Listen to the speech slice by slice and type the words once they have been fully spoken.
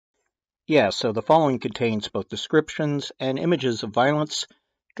Yeah, so the following contains both descriptions and images of violence,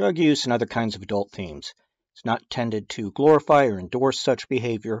 drug use, and other kinds of adult themes. It's not intended to glorify or endorse such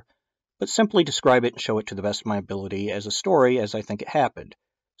behavior, but simply describe it and show it to the best of my ability as a story as I think it happened.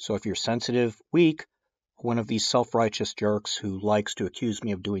 So if you're sensitive, weak, or one of these self-righteous jerks who likes to accuse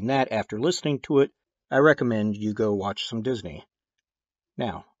me of doing that after listening to it, I recommend you go watch some Disney.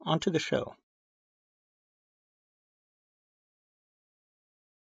 Now, on to the show.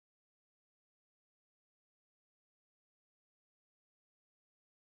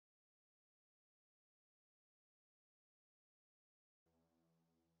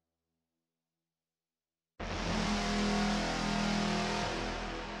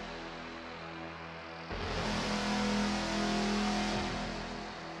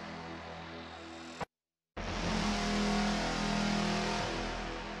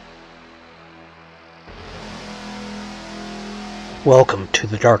 Welcome to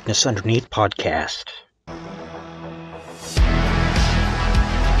the Darkness Underneath podcast.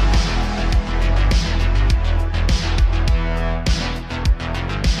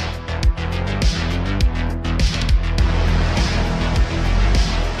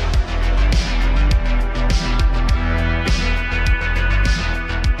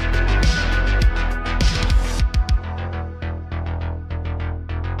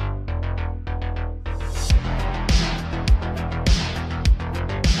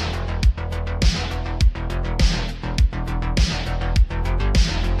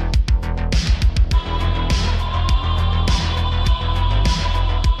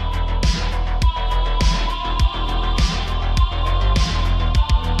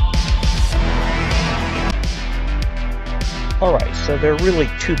 Alright, so there are really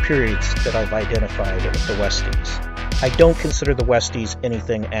two periods that I've identified of the Westies. I don't consider the Westies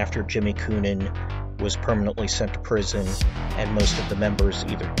anything after Jimmy Coonan was permanently sent to prison, and most of the members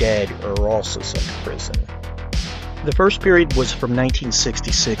either dead or also sent to prison. The first period was from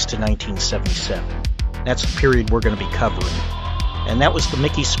 1966 to 1977. That's the period we're going to be covering. And that was the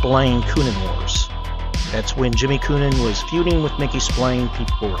Mickey Spillane Coonan Wars. That's when Jimmy Coonan was feuding with Mickey Spillane.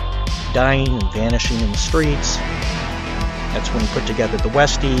 People were dying and vanishing in the streets. That's when he put together the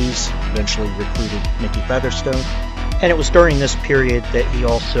Westies, eventually recruited Mickey Featherstone. And it was during this period that he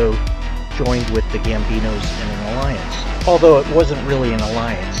also joined with the Gambinos in an alliance. Although it wasn't really an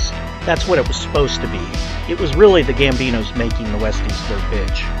alliance. That's what it was supposed to be. It was really the Gambinos making the Westies their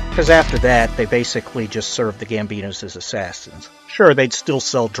bitch. Because after that, they basically just served the Gambinos as assassins. Sure, they'd still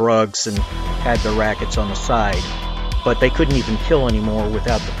sell drugs and had their rackets on the side, but they couldn't even kill anymore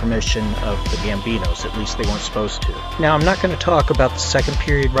without the permission of the Gambinos. At least they weren't supposed to. Now, I'm not going to talk about the second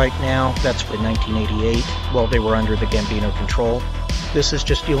period right now. That's in 1988, while they were under the Gambino control. This is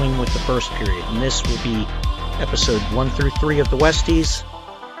just dealing with the first period, and this will be episode 1 through 3 of the Westies,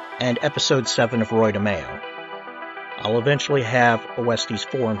 and episode 7 of Roy Demeo. I'll eventually have a Westies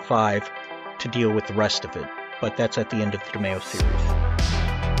 4 and 5 to deal with the rest of it, but that's at the end of the Demeo series.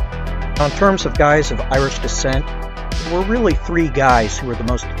 Now, in terms of guys of Irish descent, there were really 3 guys who were the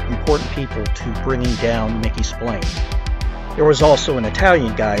most important people to bringing down Mickey Spillane. There was also an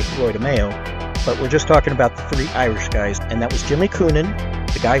Italian guy, Roy Demeo, but we're just talking about the 3 Irish guys, and that was Jimmy Coonan,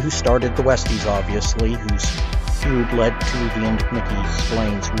 the guy who started the Westies, obviously, whose feud led to the end of Mickey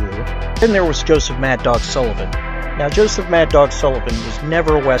Spillane's rule. Then there was Joseph Mad Dog Sullivan. Now, Joseph Mad Dog Sullivan was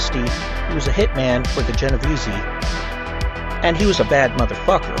never a Westie. He was a hitman for the Genovese, and he was a bad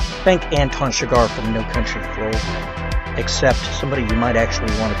motherfucker. Think Anton Chigurh from No Country for Old Men, except somebody you might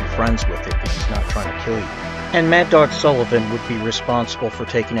actually want to be friends with if he's not trying to kill you. And Mad Dog Sullivan would be responsible for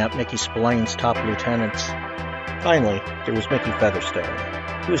taking out Mickey Spillane's top lieutenants. Finally, there was Mickey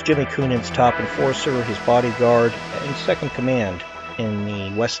Featherstone. He was Jimmy Coonan's top enforcer, his bodyguard, and second command in the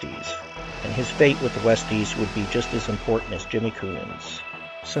Westies. And his fate with the Westies would be just as important as Jimmy Coonan's.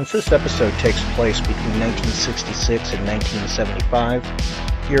 Since this episode takes place between 1966 and 1975,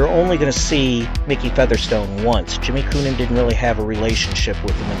 you're only going to see Mickey Featherstone once. Jimmy Coonan didn't really have a relationship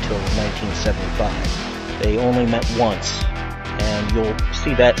with him until 1975. They only met once, and you'll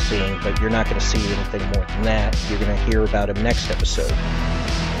see that scene, but you're not going to see anything more than that. You're going to hear about him next episode.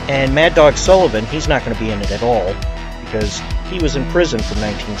 And Mad Dog Sullivan, he's not going to be in it at all, because he was in prison from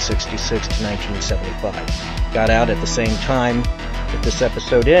 1966 to 1975. Got out at the same time that this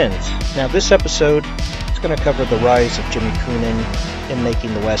episode ends. Now, this episode is going to cover the rise of Jimmy Coonan in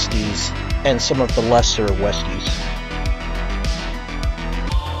making the Westies and some of the lesser Westies.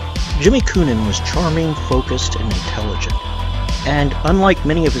 Jimmy Coonan was charming, focused, and intelligent. And unlike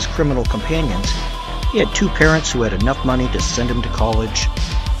many of his criminal companions, he had 2 parents who had enough money to send him to college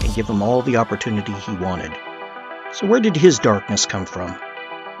and give him all the opportunity he wanted. So where did his darkness come from?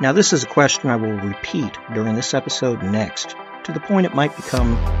 Now this is a question I will repeat during this episode next, to the point it might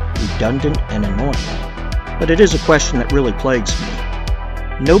become redundant and annoying. But it is a question that really plagues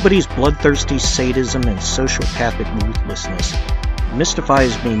me. Nobody's bloodthirsty sadism and sociopathic ruthlessness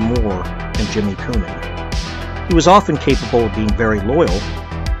mystifies me more than Jimmy Coonan. He was often capable of being very loyal,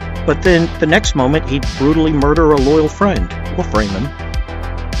 but then the next moment he'd brutally murder a loyal friend, or frame him.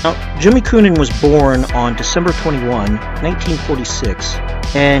 Now, Jimmy Coonan was born on December 21, 1946,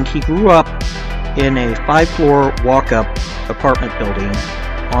 and he grew up in a 5-floor walk-up apartment building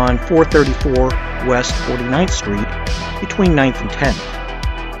on 434 West 49th Street between 9th and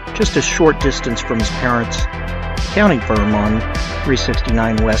 10th, just a short distance from his parents' accounting firm on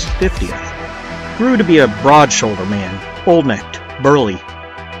 369 West 50th. Grew to be a broad-shouldered man, bull-necked, burly,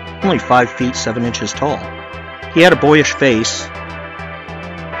 only 5 feet 7 inches tall. He had a boyish face,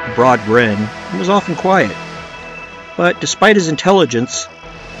 a broad grin, and was often quiet. But despite his intelligence,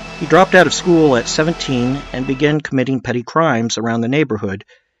 he dropped out of school at 17 and began committing petty crimes around the neighborhood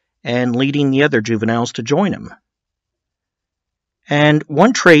and leading the other juveniles to join him. And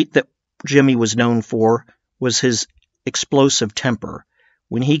one trait that Jimmy was known for was his explosive temper.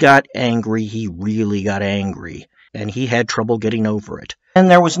 When he got angry, he really got angry, and he had trouble getting over it.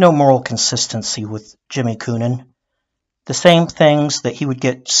 And there was no moral consistency with Jimmy Coonan. The same things that he would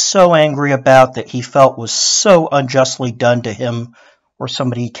get so angry about that he felt was so unjustly done to him or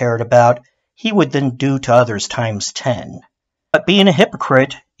somebody he cared about, he would then do to others times 10. But being a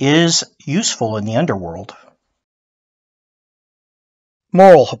hypocrite is useful in the underworld.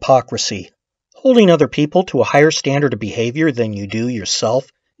 Moral hypocrisy. Holding other people to a higher standard of behavior than you do yourself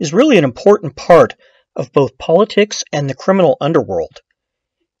is really an important part of both politics and the criminal underworld.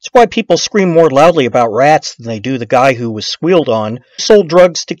 It's why people scream more loudly about rats than they do the guy who was squealed on, sold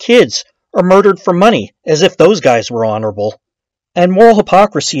drugs to kids, or murdered for money, as if those guys were honorable. And moral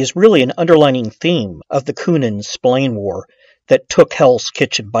hypocrisy is really an underlining theme of the Coonan-Spillane War that took Hell's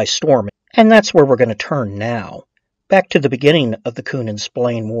Kitchen by storm. And that's where we're going to turn now. Back to the beginning of the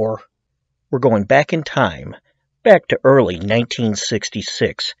Coonan-Spillane War. We're going back in time, back to early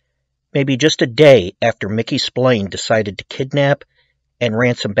 1966, maybe just a day after Mickey Spillane decided to kidnap and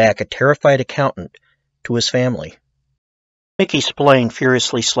ransom back a terrified accountant to his family. Mickey Spillane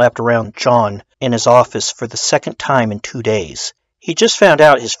furiously slapped around John in his office for the second time in 2 days. He just found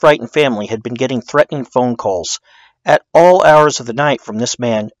out his frightened family had been getting threatening phone calls at all hours of the night from this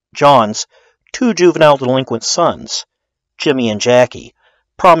man, John's, 2 juvenile delinquent sons, Jimmy and Jackie,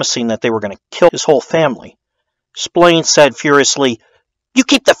 promising that they were going to kill his whole family. Spillane said furiously, "You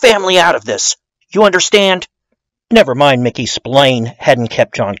keep the family out of this. You understand?" Never mind Mickey Spillane hadn't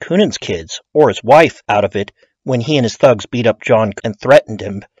kept John Coonan's kids, or his wife, out of it when he and his thugs beat up John and threatened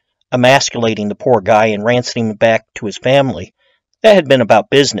him, emasculating the poor guy and ransoming him back to his family. That had been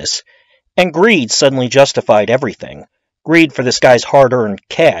about business, and greed suddenly justified everything. Greed for this guy's hard-earned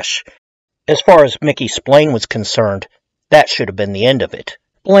cash. As far as Mickey Spillane was concerned, that should have been the end of it.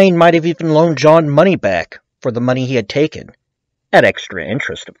 Spillane might have even loaned John money back for the money he had taken. At extra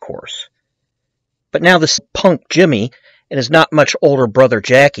interest, of course. But now this punk Jimmy and his not much older brother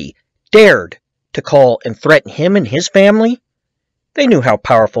Jackie dared to call and threaten him and his family? They knew how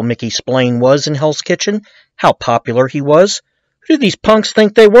powerful Mickey Spillane was in Hell's Kitchen, how popular he was. Who did these punks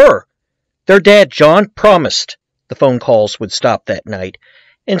think they were? Their dad, John, promised the phone calls would stop that night,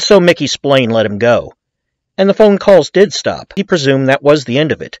 and so Mickey Spillane let him go. And the phone calls did stop. He presumed that was the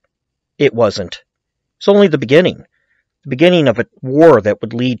end of it. It wasn't. It's only the beginning of a war that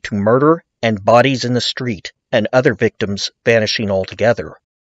would lead to murder and bodies in the street, and other victims vanishing altogether.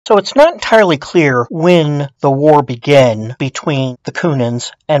 So it's not entirely clear when the war began between the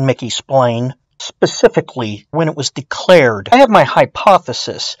Coonans and Mickey Spillane, specifically when it was declared. I have my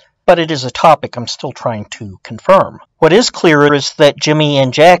hypothesis, but it is a topic I'm still trying to confirm. What is clear is that Jimmy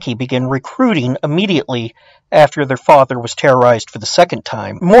and Jackie began recruiting immediately after their father was terrorized for the second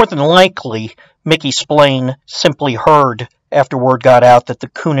time. More than likely, Mickey Spillane simply heard after word got out that the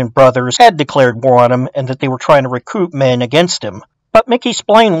Coonan brothers had declared war on him and that they were trying to recruit men against him. But Mickey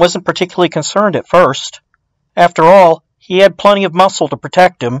Spillane wasn't particularly concerned at first. After all, he had plenty of muscle to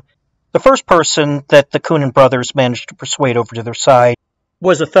protect him. The first person that the Coonan brothers managed to persuade over to their side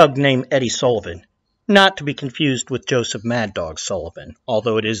was a thug named Eddie Sullivan, not to be confused with Joseph Mad Dog Sullivan,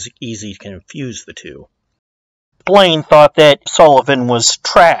 although it is easy to confuse the two. Spillane thought that Sullivan was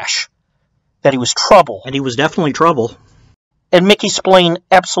trash, that he was trouble, and he was definitely trouble. And Mickey Spillane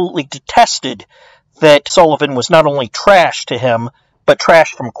absolutely detested that Sullivan was not only trash to him, but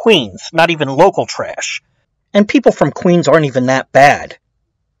trash from Queens, not even local trash. And people from Queens aren't even that bad.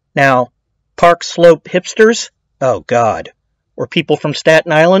 Now, Park Slope hipsters? Oh, God. or people from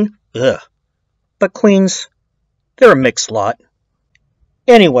Staten Island, ugh. But Queens, they're a mixed lot.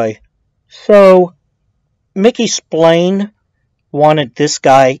 Anyway, so Mickey Spillane wanted this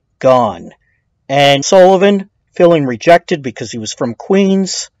guy gone. And Sullivan, feeling rejected because he was from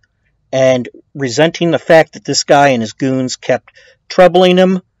Queens, and resenting the fact that this guy and his goons kept troubling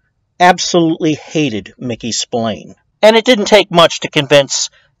him, absolutely hated Mickey Spillane. And it didn't take much to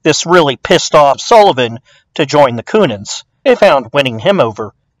convince this really pissed off Sullivan to join the Coonans. They found winning him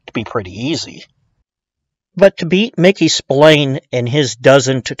over to be pretty easy. But to beat Mickey Spillane and his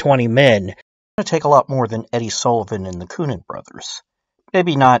dozen to 20 men, it's going to take a lot more than Eddie Sullivan and the Coonan brothers.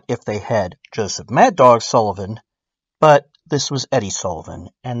 Maybe not if they had Joseph Mad Dog Sullivan, but this was Eddie Sullivan,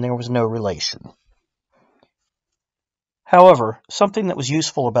 and there was no relation. However, something that was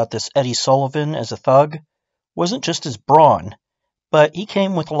useful about this Eddie Sullivan as a thug wasn't just his brawn, but he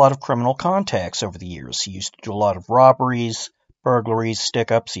came with a lot of criminal contacts over the years. He used to do a lot of robberies, burglaries,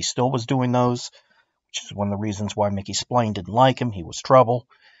 stick-ups. He still was doing those, which is one of the reasons why Mickey Spillane didn't like him. He was trouble.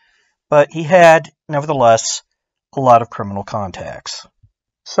 But he had, nevertheless, a lot of criminal contacts.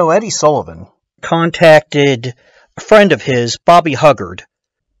 So Eddie Sullivan contacted a friend of his, Bobby Huggard.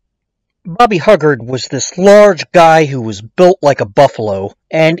 Bobby Huggard was this large guy who was built like a buffalo,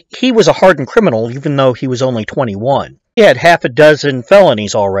 and he was a hardened criminal even though he was only 21. He had half a dozen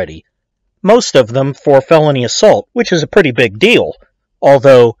felonies already, most of them for felony assault, which is a pretty big deal,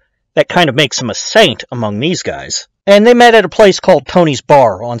 although that kind of makes him a saint among these guys. And they met at a place called Tony's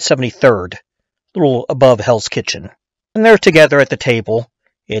Bar on 73rd, a little above Hell's Kitchen. And they're together at the table.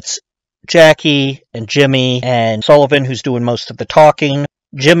 It's Jackie and Jimmy and Sullivan who's doing most of the talking.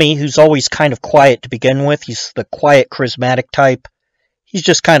 Jimmy, who's always kind of quiet to begin with. He's the quiet, charismatic type. He's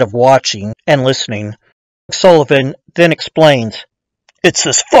just kind of watching and listening. Sullivan then explains, "It's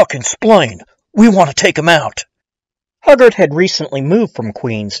this fucking Spillane. We want to take him out." Huggard had recently moved from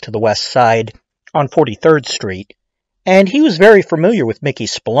Queens to the west side on 43rd Street, and he was very familiar with Mickey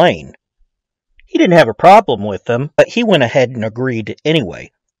Spillane. He didn't have a problem with them, but he went ahead and agreed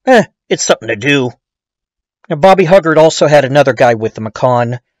anyway. It's something to do. Now, Bobby Huggard also had another guy with him, a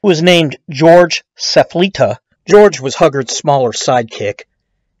con, who was named George Cephalita. George was Huggard's smaller sidekick,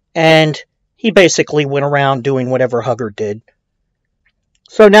 and he basically went around doing whatever Huggard did.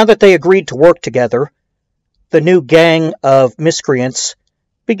 So now that they agreed to work together, the new gang of miscreants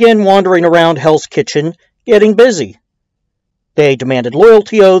began wandering around Hell's Kitchen, getting busy. They demanded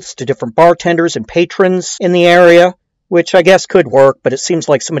loyalty oaths to different bartenders and patrons in the area, which I guess could work, but it seems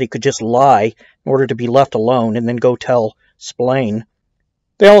like somebody could just lie in order to be left alone and then go tell Spillane.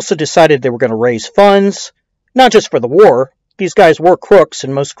 They also decided they were going to raise funds, not just for the war. These guys were crooks,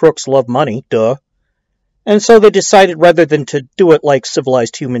 and most crooks love money, duh. And so they decided rather than to do it like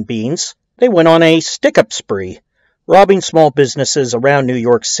civilized human beings, they went on a stick-up spree, robbing small businesses around New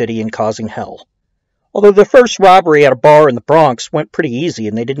York City and causing hell. Although the first robbery at a bar in the Bronx went pretty easy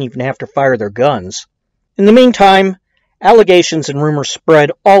and they didn't even have to fire their guns. In the meantime, allegations and rumors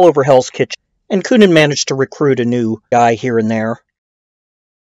spread all over Hell's Kitchen, and Coonan managed to recruit a new guy here and there.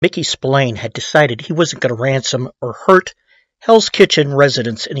 Mickey Spillane had decided he wasn't going to ransom or hurt Hell's Kitchen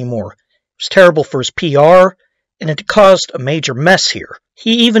residents anymore. It was terrible for his PR, and it caused a major mess here.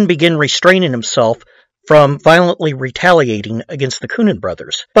 He even began restraining himself from violently retaliating against the Coonan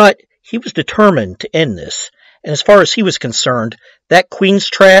brothers. But he was determined to end this, and as far as he was concerned, that Queens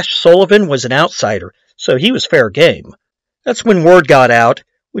trash Sullivan was an outsider, so he was fair game. That's when word got out,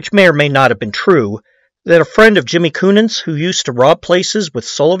 which may or may not have been true, that a friend of Jimmy Coonan's who used to rob places with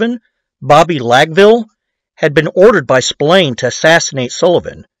Sullivan, Bobby Lagville, had been ordered by Spillane to assassinate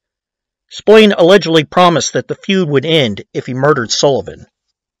Sullivan. Spillane allegedly promised that the feud would end if he murdered Sullivan.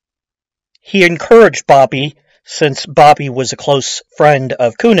 He encouraged Bobby, since Bobby was a close friend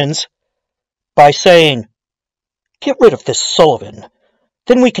of Coonan's, by saying, "Get rid of this Sullivan,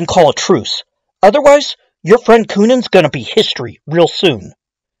 then we can call a truce. Otherwise, your friend Coonan's gonna be history real soon."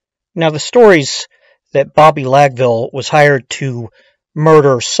 Now, the stories that Bobby Lagville was hired to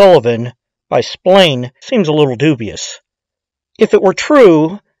murder Sullivan by Spillane seems a little dubious. If it were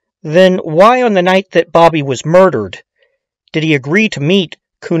true, then why on the night that Bobby was murdered did he agree to meet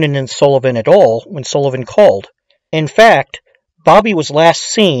Coonan and Sullivan at all when Sullivan called? In fact, Bobby was last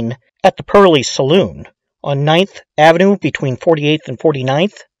seen at the Pearly Saloon on 9th Avenue between 48th and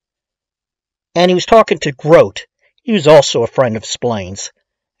 49th, and he was talking to Grote. He was also a friend of Spillane's.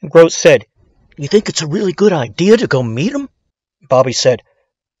 And Grote said, "You think it's a really good idea to go meet him?" Bobby said,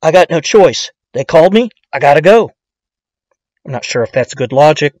 "I got no choice. They called me. I gotta go." I'm not sure if that's good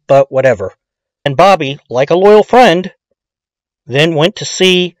logic, but whatever. And Bobby, like a loyal friend, then went to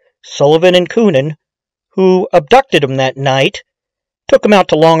see Sullivan and Coonan, who abducted him that night took him out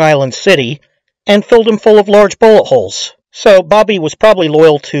to Long Island City, and filled him full of large bullet holes. So Bobby was probably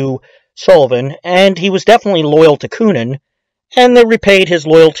loyal to Sullivan, and he was definitely loyal to Coonan, and they repaid his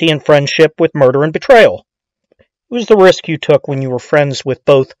loyalty and friendship with murder and betrayal. It was the risk you took when you were friends with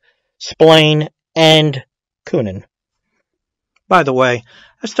both Spillane and Coonan. By the way,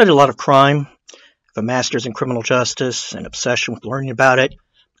 I studied a lot of crime, have a master's in criminal justice, an obsession with learning about it, an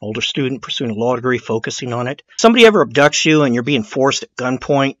older student pursuing a law degree focusing on it. If somebody ever abducts you and you're being forced at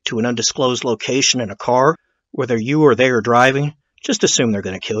gunpoint to an undisclosed location in a car, whether you or they are driving, just assume they're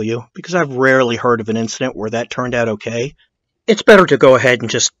going to kill you, because I've rarely heard of an incident where that turned out okay. It's better to go ahead and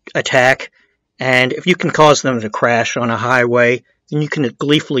just attack, and if you can cause them to crash on a highway, then you can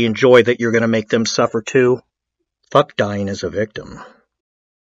gleefully enjoy that you're going to make them suffer too. Fuck dying as a victim.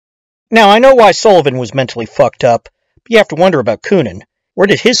 Now, I know why Sullivan was mentally fucked up, but you have to wonder about Coonan. Where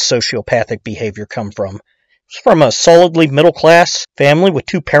did his sociopathic behavior come from? It was from a solidly middle-class family with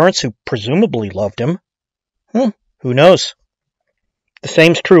two parents who presumably loved him. Who knows? The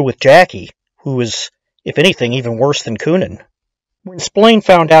same's true with Jackie, who was, if anything, even worse than Coonan. When Spillane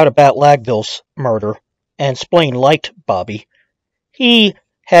found out about Lagville's murder, and Spillane liked Bobby, he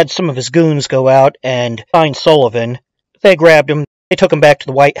had some of his goons go out and find Sullivan. They grabbed him. They took him back to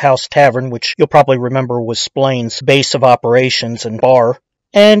the White House Tavern, which you'll probably remember was Spillane's base of operations and bar,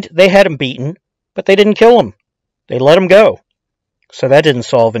 and they had him beaten, but they didn't kill him. They let him go. So that didn't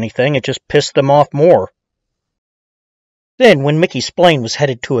solve anything. It just pissed them off more. Then, when Mickey Spillane was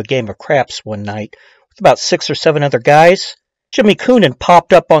headed to a game of craps one night with about 6 or 7 other guys, Jimmy Coonan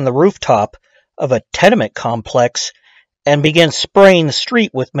popped up on the rooftop of a tenement complex and began spraying the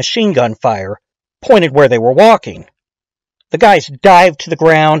street with machine gun fire, pointed where they were walking. The guys dived to the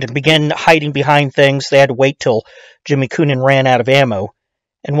ground and began hiding behind things. They had to wait till Jimmy Coonan ran out of ammo,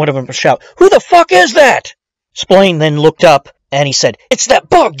 and one of them would shout, "Who the fuck is that?" Spillane then looked up, and he said, "It's that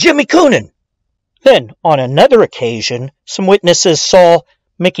bug, Jimmy Coonan." Then, on another occasion, some witnesses saw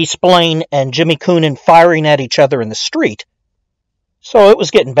Mickey Spillane and Jimmy Coonan firing at each other in the street. So it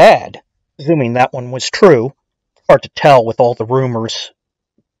was getting bad. Assuming that one was true. Hard to tell with all the rumors,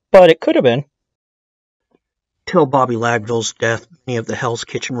 but it could have been. Till Bobby Lagville's death, many of the Hell's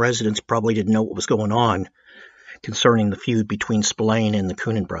Kitchen residents probably didn't know what was going on concerning the feud between Spillane and the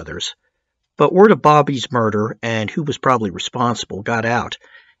Coonan brothers. But word of Bobby's murder and who was probably responsible got out,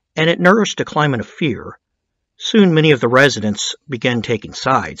 and it nourished a climate of fear. Soon many of the residents began taking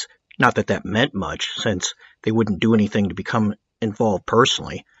sides. Not that that meant much, since they wouldn't do anything to become involved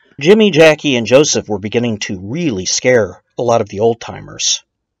personally. Jimmy, Jackie, and Joseph were beginning to really scare a lot of the old-timers.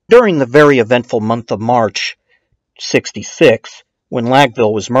 During the very eventful month of March, '66, when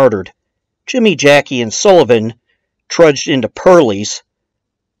Lagville was murdered, Jimmy, Jackie, and Sullivan trudged into Pearlie's,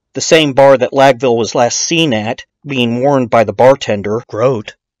 the same bar that Lagville was last seen at, being warned by the bartender,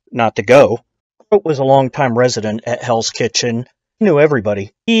 Grote, not to go. Grote was a long-time resident at Hell's Kitchen. He knew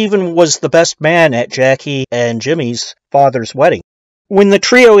everybody. He even was the best man at Jackie and Jimmy's father's wedding. When the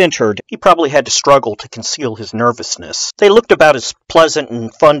trio entered, he probably had to struggle to conceal his nervousness. They looked about as pleasant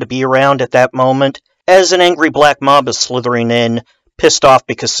and fun to be around at that moment as an angry black mob is slithering in, pissed off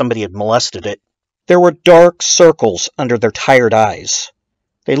because somebody had molested it. There were dark circles under their tired eyes.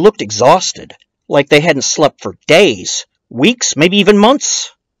 They looked exhausted, like they hadn't slept for days, weeks, maybe even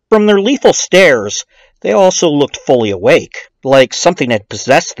months. From their lethal stares, they also looked fully awake, like something had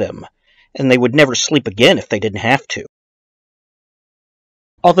possessed them, and they would never sleep again if they didn't have to.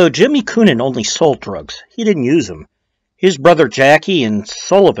 Although Jimmy Coonan only sold drugs, he didn't use them. His brother Jackie and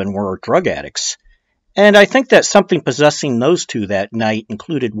Sullivan were drug addicts, and I think that something possessing those two that night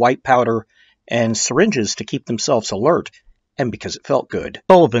included white powder and syringes to keep themselves alert, and because it felt good.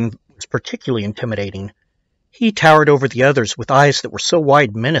 Sullivan was particularly intimidating. He towered over the others with eyes that were so wide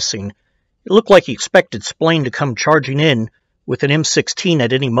and menacing, it looked like he expected Spillane to come charging in with an M16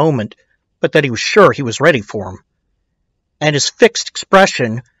 at any moment, but that he was sure he was ready for him. And his fixed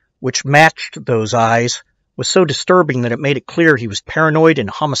expression, which matched those eyes, was so disturbing that it made it clear he was paranoid and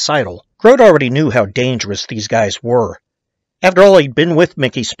homicidal. Grote already knew how dangerous these guys were. After all, he'd been with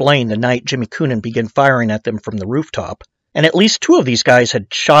Mickey Spillane the night Jimmy Coonan began firing at them from the rooftop, and at least 2 of these guys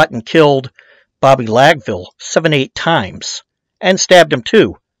had shot and killed Bobby Lagville 7 or 8 times, and stabbed him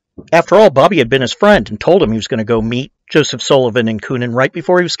too. After all, Bobby had been his friend and told him he was going to go meet Joseph Sullivan and Coonan right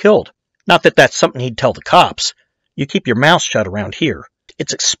before he was killed. Not that that's something he'd tell the cops. You keep your mouth shut around here.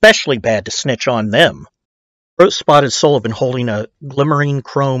 It's especially bad to snitch on them. Grote spotted Sullivan holding a glimmering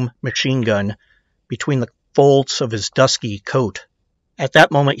chrome machine gun between the folds of his dusky coat. At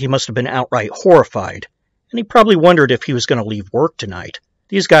that moment, he must have been outright horrified, and he probably wondered if he was going to leave work tonight.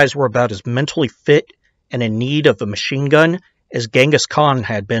 These guys were about as mentally fit and in need of a machine gun as Genghis Khan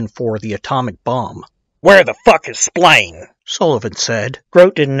had been for the atomic bomb. "Where the fuck is Spillane?" Sullivan said.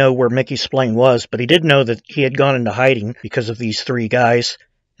 Grote didn't know where Mickey Spillane was, but he did know that he had gone into hiding because of these three guys,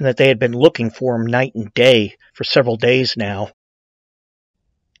 and that they had been looking for him night and day for several days now.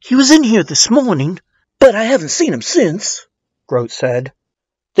 "He was in here this morning, but I haven't seen him since," Grote said.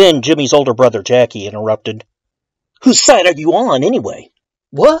 Then Jimmy's older brother Jackie interrupted. "Whose side are you on, anyway?"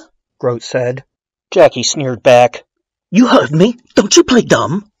 "What?" Grote said. Jackie sneered back. "You heard me. Don't you play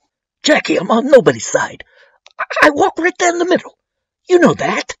dumb. Jackie, I'm on nobody's side. I walk right down the middle. You know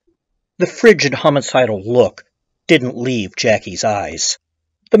that." The frigid homicidal look didn't leave Jackie's eyes.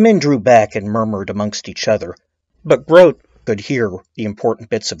 The men drew back and murmured amongst each other, but Grote could hear the important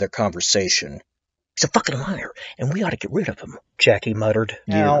bits of their conversation. "He's a fucking liar, and we ought to get rid of him," Jackie muttered.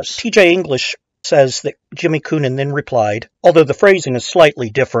 Now, T.J. English says that Jimmy Coonan then replied, although the phrasing is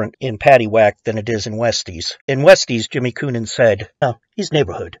slightly different in Paddywhack than it is in Westies. In Westies, Jimmy Coonan said, "No, he's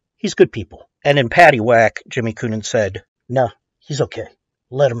neighborhood. He's good people." And in Paddywhack, Jimmy Coonan said, "No, he's okay.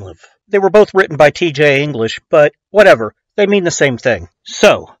 Let him live." They were both written by T.J. English, but whatever. They mean the same thing.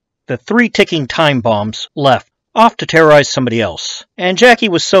 So, the three ticking time bombs left, off to terrorize somebody else. And Jackie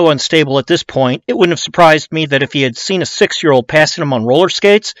was so unstable at this point, it wouldn't have surprised me that if he had seen a 6-year-old passing him on roller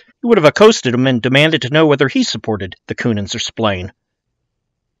skates, he would have accosted him and demanded to know whether he supported the Coonans or Spillane.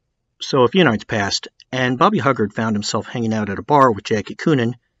 So a few nights passed, and Bobby Huggard found himself hanging out at a bar with Jackie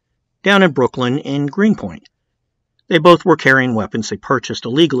Coonan down in Brooklyn in Greenpoint. They both were carrying weapons they purchased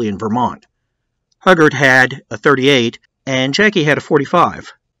illegally in Vermont. Huggard had a .38, and Jackie had a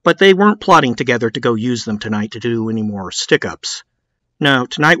 .45. But they weren't plotting together to go use them tonight to do any more stick-ups. No,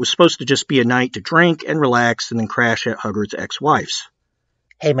 tonight was supposed to just be a night to drink and relax and then crash at Huggard's ex-wife's.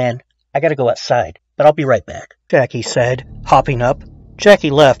 "Hey man, I gotta go outside, but I'll be right back," Jackie said, hopping up.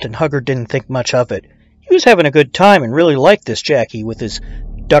 Jackie left and Huggard didn't think much of it. He was having a good time and really liked this Jackie with his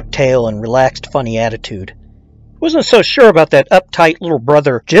ducktail and relaxed, funny attitude. He wasn't so sure about that uptight little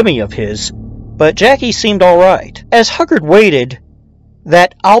brother Jimmy of his, but Jackie seemed all right. As Huggard waited,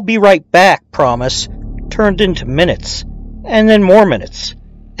 that "I'll be right back" promise turned into minutes, and then more minutes,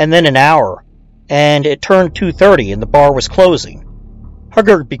 and then an hour, and it turned 2:30 and the bar was closing.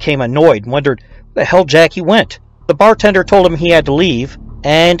 Huggard became annoyed and wondered where the hell Jackie went. The bartender told him he had to leave,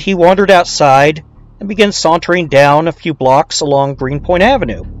 and he wandered outside and began sauntering down a few blocks along Greenpoint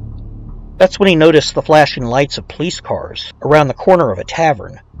Avenue. That's when he noticed the flashing lights of police cars around the corner of a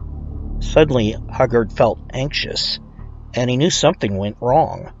tavern. Suddenly, Huggard felt anxious, and he knew something went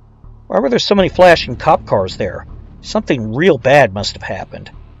wrong. Why were there so many flashing cop cars there? Something real bad must have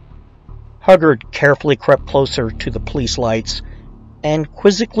happened. Huggard carefully crept closer to the police lights and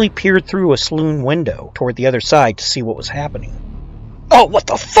quizzically peered through a saloon window toward the other side to see what was happening. "Oh, what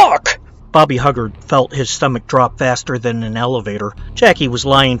the fuck!" Bobby Huggard felt his stomach drop faster than an elevator. Jackie was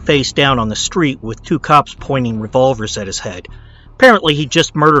lying face down on the street with two cops pointing revolvers at his head. Apparently he'd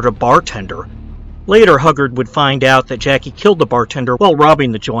just murdered a bartender. Later, Huggard would find out that Jackie killed the bartender while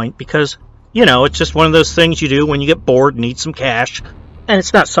robbing the joint because, it's just one of those things you do when you get bored and need some cash. And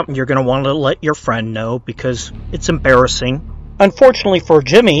it's not something you're going to want to let your friend know because it's embarrassing. Unfortunately for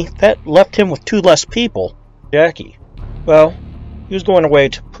Jimmy, that left him with two less people. Jackie, well, he was going away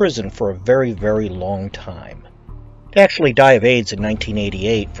to prison for a very, very long time. He'd actually die of AIDS in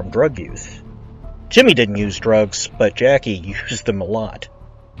 1988 from drug use. Jimmy didn't use drugs, but Jackie used them a lot.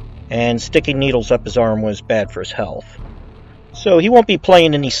 And sticking needles up his arm was bad for his health. So he won't be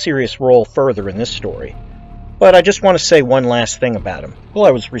playing any serious role further in this story. But I just want to say one last thing about him. While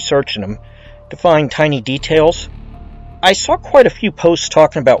I was researching him to find tiny details, I saw quite a few posts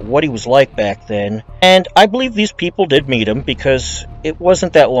talking about what he was like back then, and I believe these people did meet him because it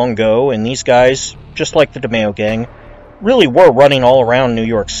wasn't that long ago, and these guys, just like the Demeo gang, really were running all around New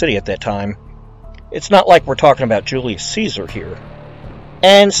York City at that time. It's not like we're talking about Julius Caesar here.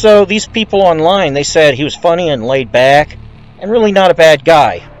 And so these people online, they said he was funny and laid back, and really not a bad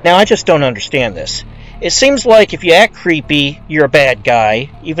guy. Now, I just don't understand this. It seems like if you act creepy, you're a bad guy,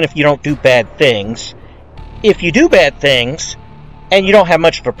 even if you don't do bad things. If you do bad things, and you don't have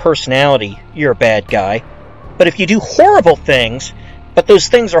much of a personality, you're a bad guy. But if you do horrible things, but those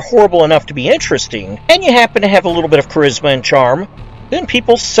things are horrible enough to be interesting, and you happen to have a little bit of charisma and charm, then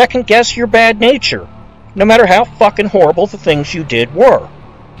people second-guess your bad nature, no matter how fucking horrible the things you did were.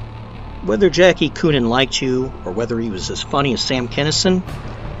 Whether Jackie Coonan liked you, or whether he was as funny as Sam Kinison,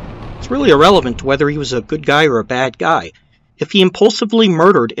 it's really irrelevant to whether he was a good guy or a bad guy. If he impulsively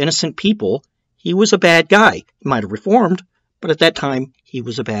murdered innocent people, he was a bad guy. He might have reformed, but at that time, he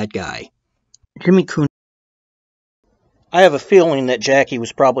was a bad guy. Jimmy Coonan. I have a feeling that Jackie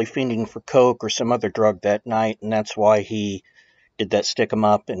was probably fiending for coke or some other drug that night, and that's why he did that stick him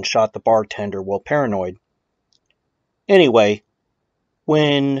up and shot the bartender while paranoid. Anyway,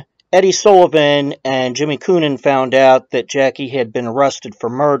 when Eddie Sullivan and Jimmy Coonan found out that Jackie had been arrested for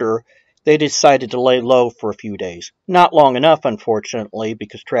murder, they decided to lay low for a few days. Not long enough, unfortunately,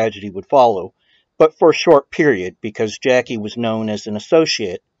 because tragedy would follow, but for a short period, because Jackie was known as an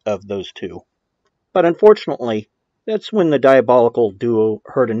associate of those two. But unfortunately, that's when the diabolical duo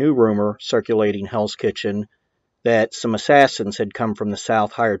heard a new rumor circulating Hell's Kitchen that some assassins had come from the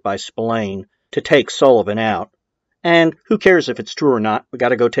south hired by Spillane to take Sullivan out. And who cares if it's true or not, we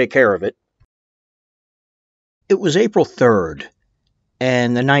gotta go take care of it. It was April 3rd,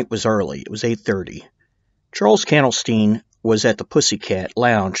 and the night was early. It was 8:30. Charles Candlestein was at the Pussycat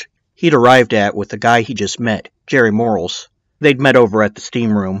Lounge he'd arrived at with the guy he just met, Jerry Morals. They'd met over at the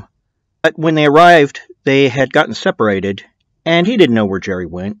steam room. But when they arrived, they had gotten separated, and he didn't know where Jerry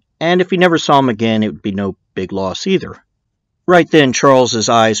went, and if he never saw him again, it would be no big loss either. Right then, Charles's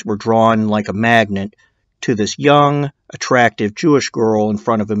eyes were drawn like a magnet to this young, attractive Jewish girl in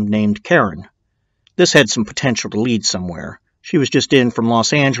front of him named Karen. This had some potential to lead somewhere. She was just in from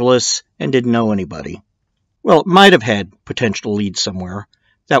Los Angeles and didn't know anybody. Well, it might have had potential to lead somewhere.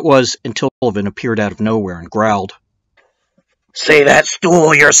 That was until Sullivan appeared out of nowhere and growled, "See that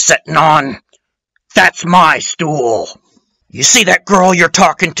stool you're sitting on? That's my stool. You see that girl you're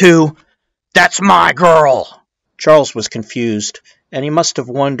talking to? That's my girl." Charles was confused, and he must have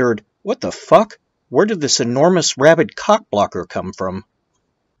wondered, what the fuck? Where did this enormous rabid cockblocker come from?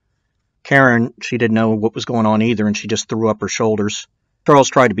 Karen, she didn't know what was going on either, and she just threw up her shoulders. Charles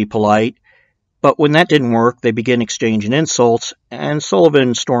tried to be polite, but when that didn't work, they began exchanging insults, and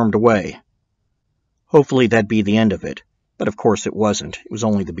Sullivan stormed away. Hopefully that'd be the end of it, but of course it wasn't. It was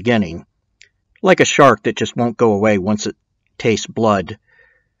only the beginning. Like a shark that just won't go away once it tastes blood,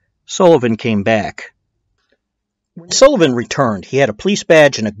 Sullivan came back. When Sullivan returned, he had a police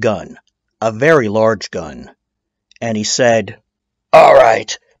badge and a gun, a very large gun, and he said, "All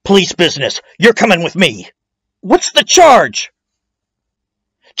right, police business, you're coming with me. What's the charge?"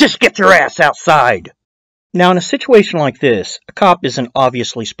 "Just get your ass outside." Now, in a situation like this, a cop isn't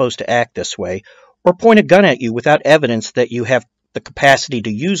obviously supposed to act this way, or point a gun at you without evidence that you have the capacity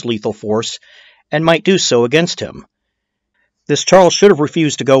to use lethal force and might do so against him. This Charles should have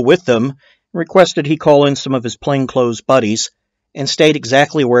refused to go with them, and requested he call in some of his plainclothes buddies, and stayed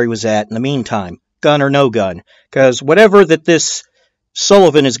exactly where he was at in the meantime, gun or no gun, because whatever that this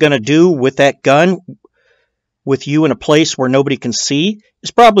Sullivan is going to do with that gun, with you in a place where nobody can see,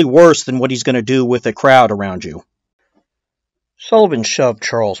 is probably worse than what he's going to do with a crowd around you. Sullivan shoved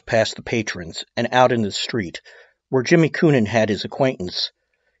Charles past the patrons and out into the street, where Jimmy Coonan had his acquaintance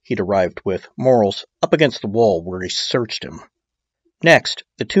he'd arrived with, Morals, up against the wall where he searched him. Next,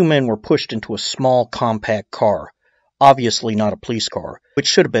 the two men were pushed into a small, compact car, obviously not a police car, which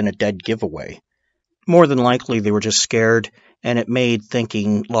should have been a dead giveaway. More than likely they were just scared, and it made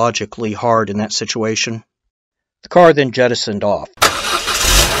thinking logically hard in that situation. The car then jettisoned off.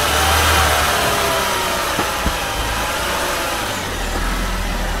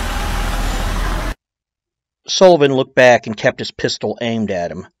 Sullivan looked back and kept his pistol aimed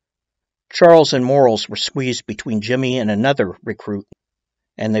at him. Charles and Morals were squeezed between Jimmy and another recruit,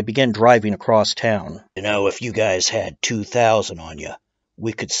 and they began driving across town. "You know, if you guys had 2,000 on you,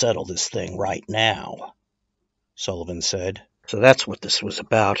 we could settle this thing right now," Sullivan said. So that's what this was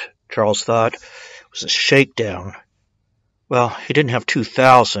about, Charles thought. It was a shakedown. Well, he didn't have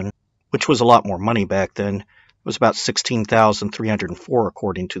 2,000, which was a lot more money back then. It was about 16,304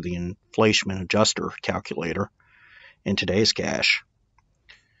 according to the inflation adjuster calculator in today's cash.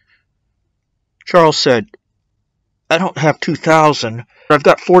 Charles said, "I don't have 2,000, but I've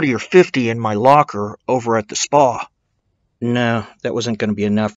got 40 or 50 in my locker over at the spa." No, that wasn't going to be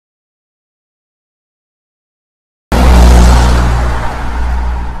enough.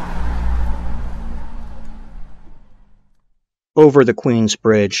 Over the Queens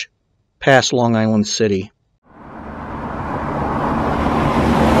Bridge, past Long Island City.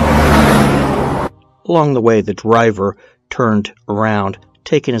 Along the way, the driver turned around,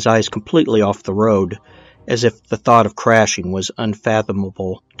 taking his eyes completely off the road, as if the thought of crashing was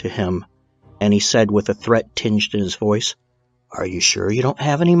unfathomable to him, and he said with a threat tinged in his voice, "Are you sure you don't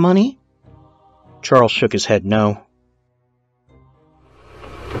have any money?" Charles shook his head no.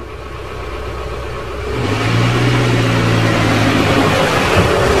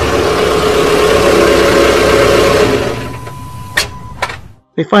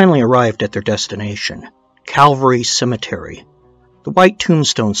 They finally arrived at their destination, Calvary Cemetery. The white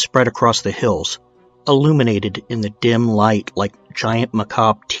tombstones spread across the hills, illuminated in the dim light like giant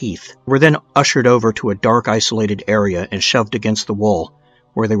macabre teeth, were then ushered over to a dark, isolated area and shoved against the wall,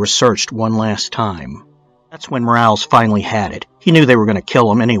 where they were searched one last time. That's when Morales finally had it. He knew they were going to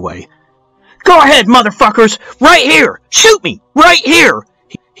kill him anyway. "Go ahead, motherfuckers! Right here! Shoot me! Right here!"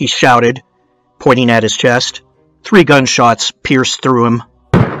 he shouted, pointing at his chest. 3 gunshots pierced through him.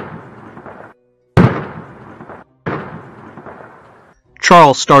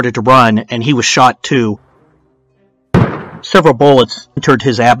 Charles started to run, and he was shot too. Several bullets entered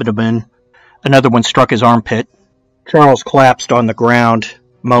his abdomen. Another one struck his armpit. Charles collapsed on the ground,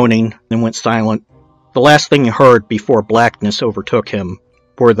 moaning, and went silent. The last thing he heard before blackness overtook him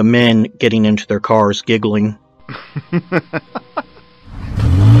were the men getting into their cars, giggling.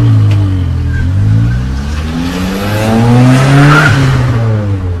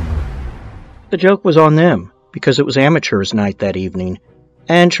 The joke was on them, because it was amateurs' night that evening,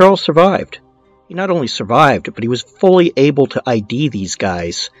 and Charles survived. He not only survived, but he was fully able to ID these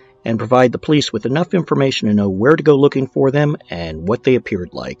guys and provide the police with enough information to know where to go looking for them and what they appeared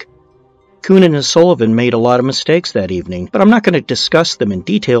like. Coonan and Sullivan made a lot of mistakes that evening, but I'm not going to discuss them in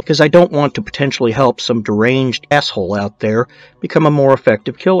detail because I don't want to potentially help some deranged asshole out there become a more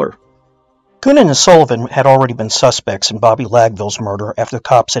effective killer. Coonan and Sullivan had already been suspects in Bobby Lagville's murder after the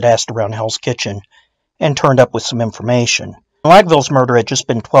cops had asked around Hell's Kitchen and turned up with some information. Lagville's murder had just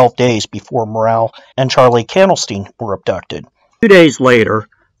been 12 days before Morale and Charlie Candlestein were abducted. 2 days later,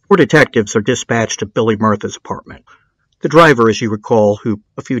 4 detectives are dispatched to Billy Murtha's apartment. The driver, as you recall, who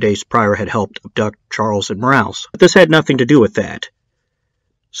a few days prior had helped abduct Charles and Morales. But this had nothing to do with that.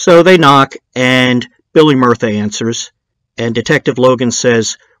 So they knock, and Billy Murtha answers, and Detective Logan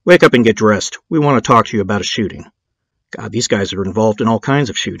says, "Wake up and get dressed. We want to talk to you about a shooting." God, these guys are involved in all kinds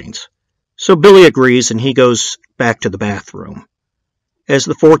of shootings. So Billy agrees, and he goes back to the bathroom. As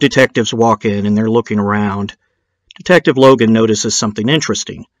the 4 detectives walk in and they're looking around, Detective Logan notices something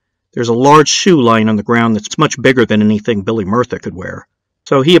interesting. There's a large shoe lying on the ground that's much bigger than anything Billy Murtha could wear.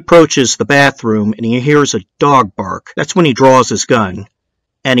 So he approaches the bathroom and he hears a dog bark. That's when he draws his gun.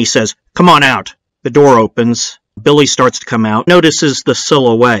 And he says, "Come on out." The door opens. Billy starts to come out, notices the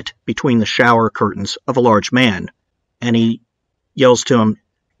silhouette between the shower curtains of a large man. And he yells to him,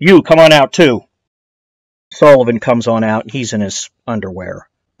 "You, come on out too." Sullivan comes on out and he's in his underwear.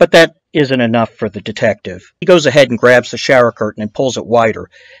 But that isn't enough for the detective. He goes ahead and grabs the shower curtain and pulls it wider.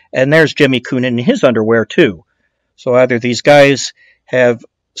 And there's Jimmy Coonan in his underwear too. So either these guys have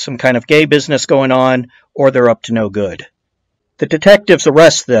some kind of gay business going on, or they're up to no good. The detectives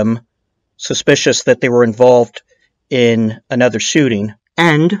arrest them, suspicious that they were involved in another shooting,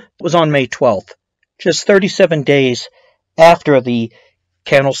 and it was on May 12th, just 37 days after the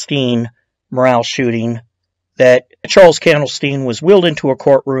Candlestein-Morale shooting, that Charles Candlestein was wheeled into a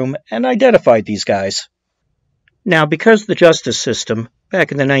courtroom and identified these guys. Now, because the justice system,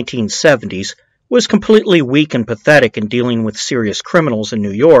 back in the 1970s, was completely weak and pathetic in dealing with serious criminals in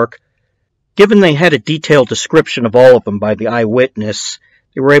New York, given they had a detailed description of all of them by the eyewitness,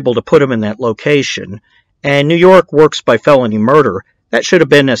 they were able to put them in that location. And New York works by felony murder. That should have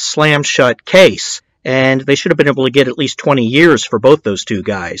been a slam-shut case, and they should have been able to get at least 20 years for both those 2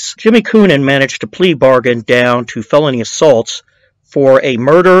 guys. Jimmy Coonan managed to plea bargain down to felony assaults for a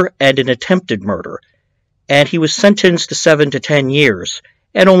murder and an attempted murder, and he was sentenced to 7 to 10 years,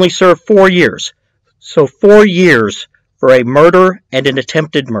 and only served 4 years. So 4 years for a murder and an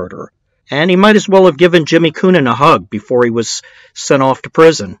attempted murder. And he might as well have given Jimmy Coonan a hug before he was sent off to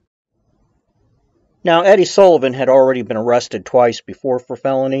prison. Now, Eddie Sullivan had already been arrested twice before for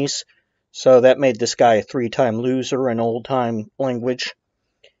felonies, so that made this guy a 3-time loser in old-time language.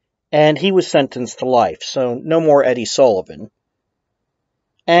 And he was sentenced to life, so no more Eddie Sullivan.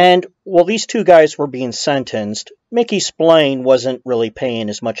 And while these 2 guys were being sentenced, Mickey Spillane wasn't really paying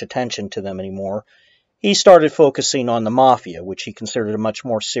as much attention to them anymore. He started focusing on the Mafia, which he considered a much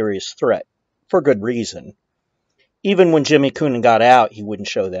more serious threat, for good reason. Even when Jimmy Coonan got out, he wouldn't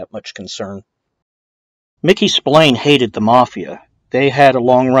show that much concern. Mickey Spillane hated the Mafia. They had a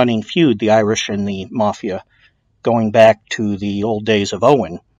long-running feud, the Irish and the Mafia, going back to the old days of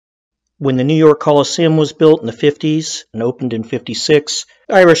Omen. When the New York Coliseum was built in the 50s and opened in 56,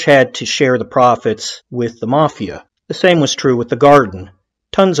 the Irish had to share the profits with the Mafia. The same was true with the Garden.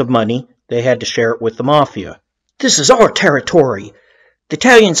 Tons of money, they had to share it with the Mafia. "This is our territory. The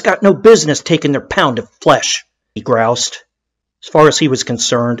Italians got no business taking their pound of flesh," he groused. As far as he was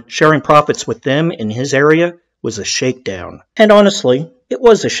concerned, sharing profits with them in his area was a shakedown. And honestly, it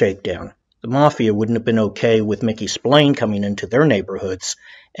was a shakedown. The Mafia wouldn't have been okay with Mickey Spillane coming into their neighborhoods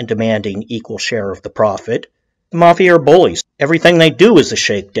and demanding equal share of the profit. The Mafia are bullies. Everything they do is a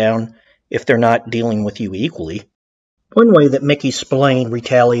shakedown, if they're not dealing with you equally. One way that Mickey Spillane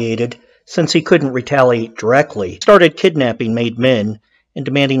retaliated, since he couldn't retaliate directly, started kidnapping made men and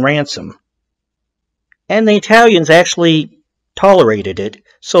demanding ransom. And the Italians actually tolerated it,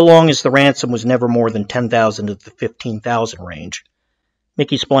 so long as the ransom was never more than 10,000 to the 15,000 range.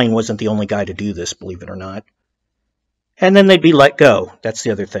 Mickey Spillane wasn't the only guy to do this, believe it or not. And then they'd be let go. That's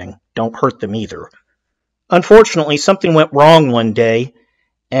the other thing. Don't hurt them either. Unfortunately, something went wrong one day,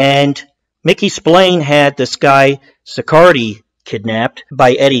 and Mickey Spillane had this guy, Siccardi, kidnapped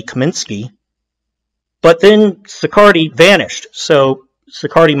by Eddie Kaminsky. But then Siccardi vanished, so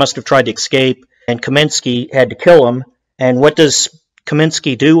Siccardi must have tried to escape, and Kaminsky had to kill him. And what does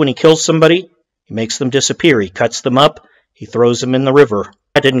Kaminsky do when he kills somebody? He makes them disappear. He cuts them up. He throws them in the river.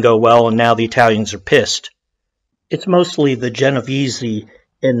 That didn't go well, and now the Italians are pissed. It's mostly the Genovese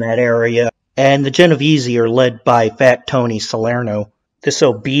in that area, and the Genovese are led by Fat Tony Salerno, this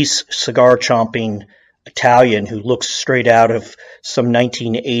obese, cigar-chomping Italian who looks straight out of some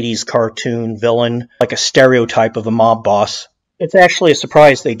 1980s cartoon villain, like a stereotype of a mob boss. It's actually a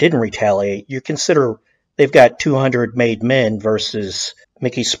surprise they didn't retaliate. You consider they've got 200 made men versus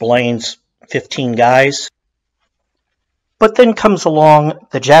Mickey Spillane's 15 guys. But then comes along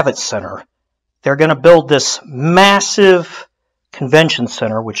the Javits Center. They're going to build this massive convention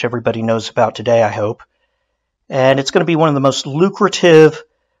center, which everybody knows about today, I hope. And it's going to be one of the most lucrative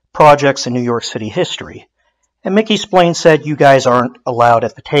projects in New York City history. And Mickey Spillane said, you guys aren't allowed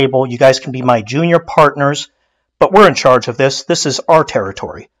at the table. You guys can be my junior partners, but we're in charge of this. This is our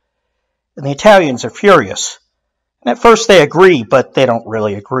territory. And the Italians are furious. And at first they agree, but they don't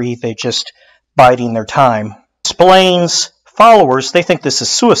really agree. They're just biding their time. Spillane's followers, they think this is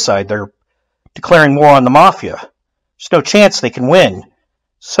suicide. They're declaring war on the mafia. There's no chance they can win.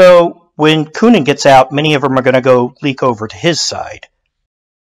 So when Coonan gets out, many of them are going to go leak over to his side.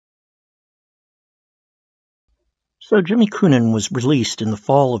 So Jimmy Coonan was released in the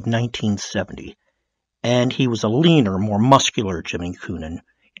fall of 1970, and he was a leaner, more muscular Jimmy Coonan.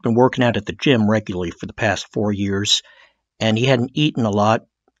 He'd been working out at the gym regularly for the past 4 years, and he hadn't eaten a lot,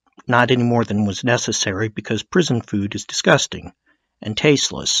 not any more than was necessary, because prison food is disgusting and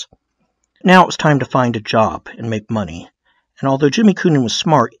tasteless. Now it was time to find a job and make money. And although Jimmy Coonan was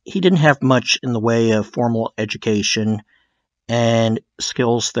smart, he didn't have much in the way of formal education and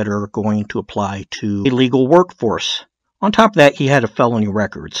skills that are going to apply to a legal workforce. On top of that, he had a felony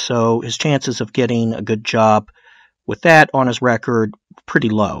record, so his chances of getting a good job with that on his record were pretty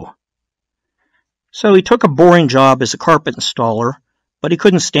low. So he took a boring job as a carpet installer, but he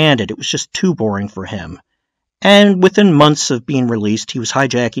couldn't stand it. It was just too boring for him. And within months of being released, he was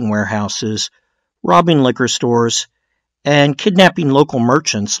hijacking warehouses, robbing liquor stores, and kidnapping local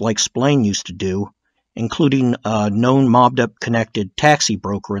merchants like Spillane used to do, including a known mobbed-up connected taxi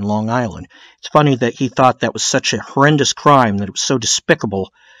broker in Long Island. It's funny that he thought that was such a horrendous crime, that it was so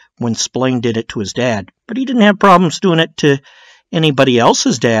despicable when Spillane did it to his dad. But he didn't have problems doing it to anybody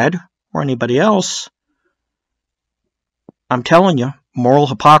else's dad or anybody else. I'm telling you, moral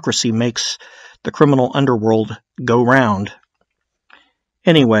hypocrisy makes the criminal underworld go round.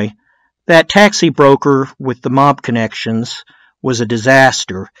 Anyway, that taxi broker with the mob connections was a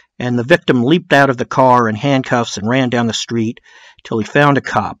disaster, and the victim leaped out of the car in handcuffs and ran down the street till he found a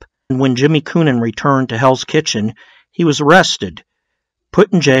cop. And when Jimmy Coonan returned to Hell's Kitchen, he was arrested,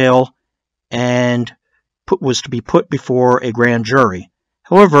 put in jail, and was to be put before a grand jury.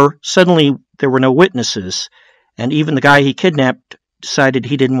 However, suddenly there were no witnesses, and even the guy he kidnapped decided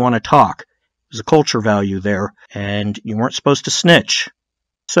he didn't want to talk. There's a culture value there, and you weren't supposed to snitch.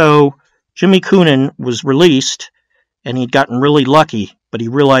 So Jimmy Coonan was released, and he'd gotten really lucky, but he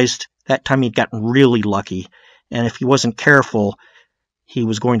realized that time he'd gotten really lucky, and if he wasn't careful, he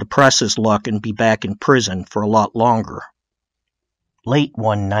was going to press his luck and be back in prison for a lot longer. Late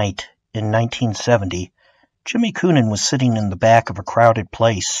one night in 1970, Jimmy Coonan was sitting in the back of a crowded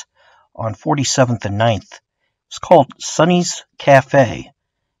place on 47th and 9th. It was called Sonny's Cafe.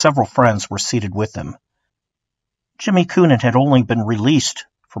 Several friends were seated with him. Jimmy Coonan had only been released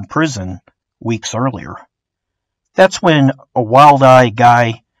from prison weeks earlier. That's when a wild-eyed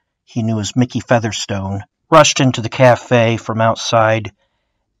guy he knew as Mickey Featherstone rushed into the cafe from outside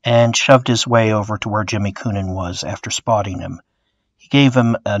and shoved his way over to where Jimmy Coonan was after spotting him. He gave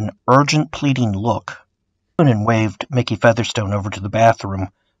him an urgent, pleading look. Coonan waved Mickey Featherstone over to the bathroom,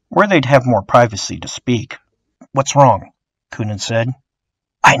 where they'd have more privacy to speak. "What's wrong?" Coonan said.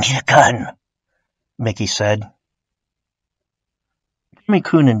 "I need a gun," Mickey said. Jimmy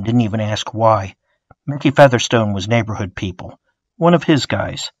Coonan didn't even ask why. Mickey Featherstone was neighborhood people, one of his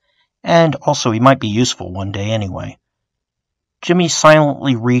guys, and also he might be useful one day anyway. Jimmy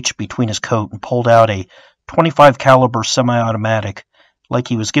silently reached between his coat and pulled out a .25 caliber semi-automatic like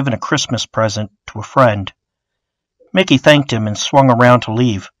he was giving a Christmas present to a friend. Mickey thanked him and swung around to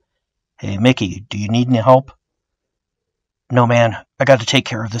leave. "Hey, Mickey, do you need any help?" "No, man. I got to take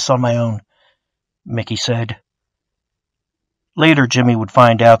care of this on my own," Mickey said. Later, Jimmy would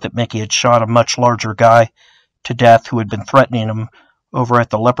find out that Mickey had shot a much larger guy to death who had been threatening him over at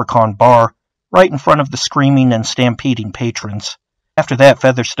the Leprechaun Bar right in front of the screaming and stampeding patrons. After that,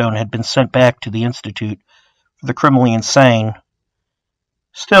 Featherstone had been sent back to the Institute for the Criminally Insane.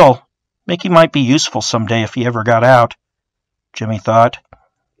 Still, Mickey might be useful someday if he ever got out, Jimmy thought.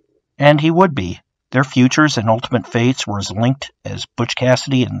 And he would be. Their futures and ultimate fates were as linked as Butch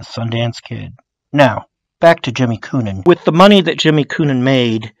Cassidy and the Sundance Kid. Now, back to Jimmy Coonan. With the money that Jimmy Coonan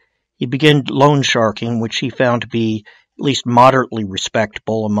made, he began loan sharking, which he found to be at least moderately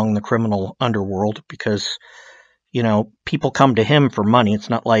respectable among the criminal underworld because, people come to him for money. It's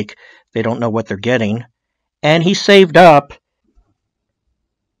not like they don't know what they're getting. And he saved up,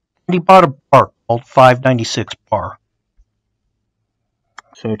 and he bought a bar called 596 Bar.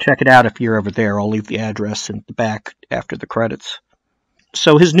 So check it out if you're over there. I'll leave the address in the back after the credits.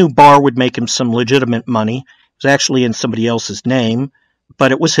 So his new bar would make him some legitimate money. It was actually in somebody else's name,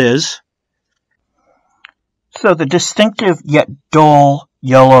 but it was his. So the distinctive yet dull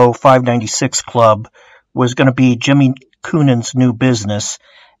yellow 596 Club was going to be Jimmy Coonan's new business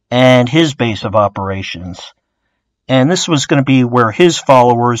and his base of operations. And this was going to be where his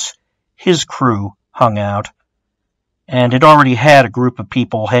followers, his crew, hung out. And it already had a group of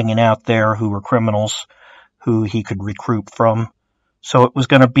people hanging out there who were criminals who he could recruit from. So it was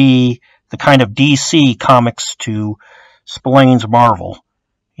going to be the kind of DC comics to Spillane's Marvel.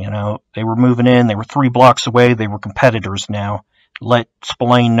 They were moving in, they were 3 blocks away, they were competitors now. Let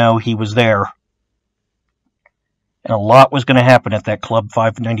Spillane know he was there. And a lot was going to happen at that Club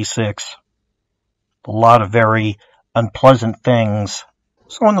 596. A lot of very unpleasant things.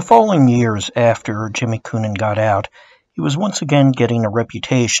 So in the following years after Jimmy Coonan got out, he was once again getting a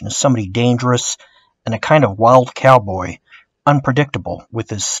reputation as somebody dangerous and a kind of wild cowboy, unpredictable with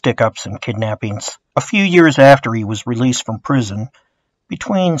his stick-ups and kidnappings. A few years after he was released from prison,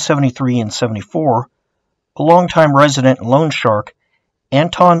 between 73 and 74, a longtime resident and loan shark,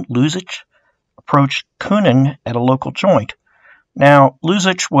 Anton Luzich, approached Coonan at a local joint. Now,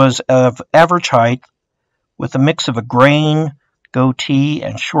 Luzich was of average height, with a mix of a graying goatee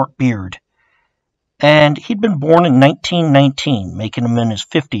and short beard. And he'd been born in 1919, making him in his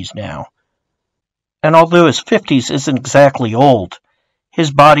 50s now. And although his 50s isn't exactly old,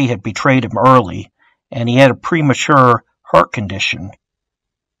 his body had betrayed him early, and he had a premature heart condition,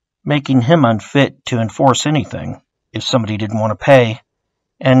 making him unfit to enforce anything if somebody didn't want to pay.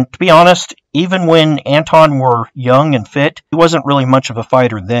 And to be honest, even when Anton were young and fit, he wasn't really much of a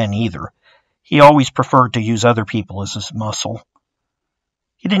fighter then either. He always preferred to use other people as his muscle.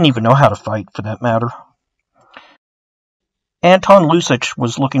 He didn't even know how to fight, for that matter. Anton Lusich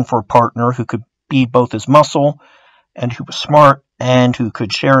was looking for a partner who could be both his muscle and who was smart and who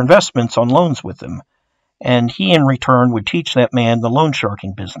could share investments on loans with him. And he, in return, would teach that man the loan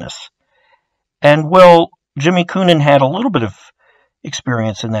sharking business. And, well, Jimmy Coonan had a little bit of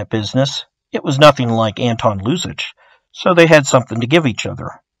experience in that business. It was nothing like Anton Lusich, so they had something to give each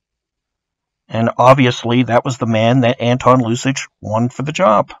other. And obviously, that was the man that Anton Lusich won for the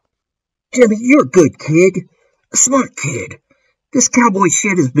job. "Jimmy, you're a good kid. A smart kid. This cowboy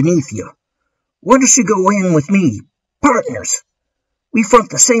shit is beneath you. Why don't you go in with me? Partners. We front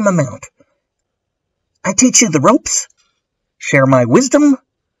the same amount. I teach you the ropes. Share my wisdom.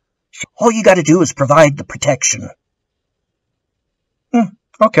 All you gotta do is provide the protection."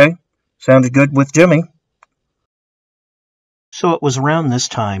 Okay. Sounded good with Jimmy. So it was around this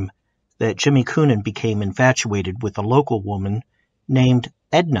time that Jimmy Coonan became infatuated with a local woman named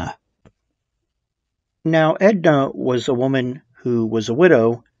Edna. Now, Edna was a woman who was a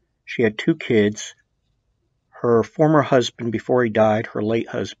widow. She had 2 kids. Her former husband, before he died, her late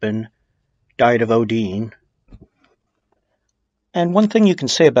husband, died of ODing. And one thing you can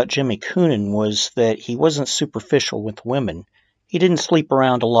say about Jimmy Coonan was that he wasn't superficial with women. He didn't sleep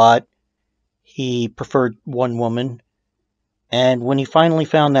around a lot. He preferred one woman. And when he finally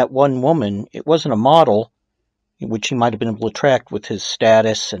found that one woman, it wasn't a model, which he might have been able to attract with his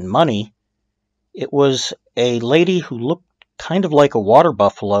status and money. It was a lady who looked kind of like a water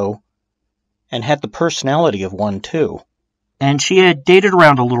buffalo and had the personality of one, too. And she had dated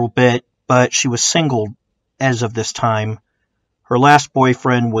around a little bit, but she was single as of this time. Her last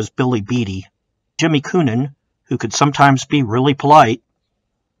boyfriend was Billy Beatty. Jimmy Coonan, who could sometimes be really polite,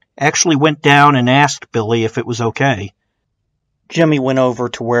 actually went down and asked Billy if it was okay. Jimmy went over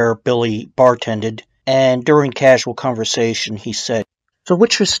to where Billy bartended, and during casual conversation he said, "So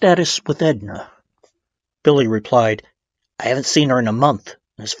what's your status with Edna?" Billy replied, "I haven't seen her in a month.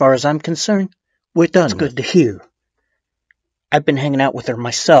 As far as I'm concerned, we're done. That's good to hear. I've been hanging out with her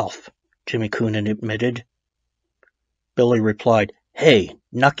myself," Jimmy Coonan admitted. Billy replied, "Hey,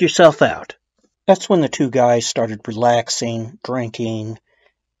 knock yourself out." That's when the two guys started relaxing, drinking,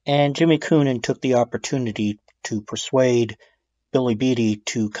 and Jimmy Coonan took the opportunity to persuade Billy Beatty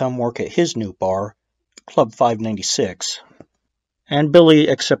to come work at his new bar, Club 596. And Billy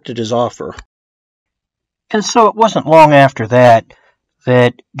accepted his offer. And so it wasn't long after that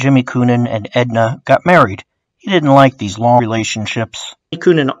Jimmy Coonan and Edna got married. He didn't like these long relationships.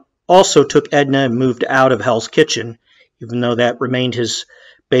 Coonan also took Edna and moved out of Hell's Kitchen, even though that remained his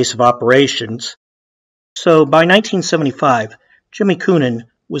base of operations. So by 1975, Jimmy Coonan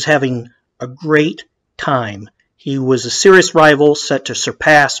was having a great time. He was a serious rival set to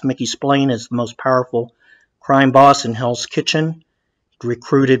surpass Mickey Spillane as the most powerful crime boss in Hell's Kitchen. He'd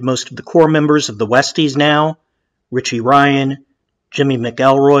recruited most of the core members of the Westies now, Richie Ryan, Jimmy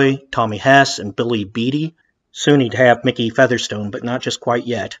McElroy, Tommy Hess, and Billy Beatty. Soon he'd have Mickey Featherstone, but not just quite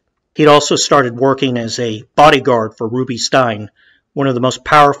yet. He'd also started working as a bodyguard for Ruby Stein, one of the most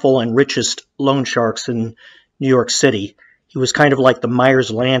powerful and richest loan sharks in New York City. He was kind of like the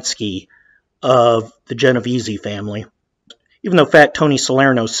Myers-Lansky of the Genovese family. Even though Fat Tony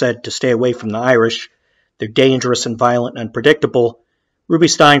Salerno said to stay away from the Irish, they're dangerous and violent and unpredictable, Ruby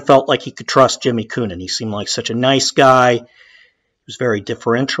Stein felt like he could trust Jimmy Coonan. He seemed like such a nice guy. He was very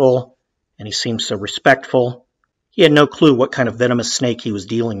differential, and he seemed so respectful. He had no clue what kind of venomous snake he was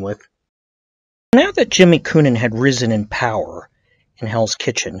dealing with. Now that Jimmy Coonan had risen in power in Hell's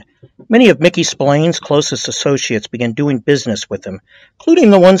Kitchen, many of Mickey Spillane's closest associates began doing business with him,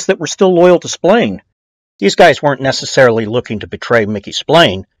 including the ones that were still loyal to Spillane. These guys weren't necessarily looking to betray Mickey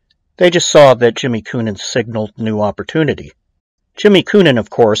Spillane. They just saw that Jimmy Coonan signaled new opportunity. Jimmy Coonan, of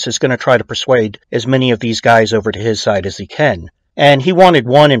course, is going to try to persuade as many of these guys over to his side as he can, and he wanted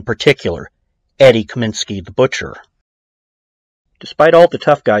one in particular, Eddie Kaminsky the Butcher. Despite all the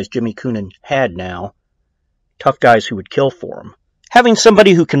tough guys Jimmy Coonan had now, tough guys who would kill for him, having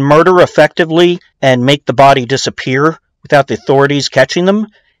somebody who can murder effectively and make the body disappear without the authorities catching them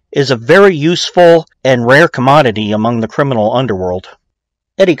is a very useful and rare commodity among the criminal underworld.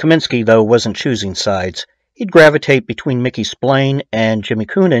 Eddie Kaminsky, though, wasn't choosing sides. He'd gravitate between Mickey Spillane and Jimmy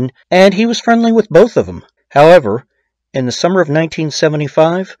Coonan, and he was friendly with both of them. However, in the summer of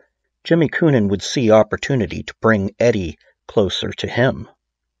 1975, Jimmy Coonan would see opportunity to bring Eddie closer to him.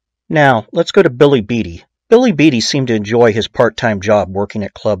 Now, let's go to Billy Beatty. Billy Beatty seemed to enjoy his part-time job working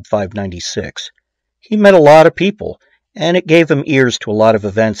at Club 596. He met a lot of people, and it gave him ears to a lot of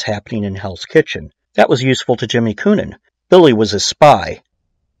events happening in Hell's Kitchen. That was useful to Jimmy Coonan. Billy was his spy.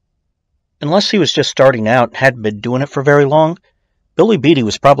 Unless he was just starting out and hadn't been doing it for very long, Billy Beatty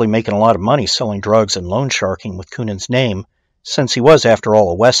was probably making a lot of money selling drugs and loan sharking with Coonan's name, since he was, after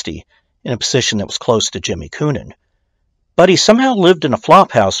all, a Westie, in a position that was close to Jimmy Coonan. But he somehow lived in a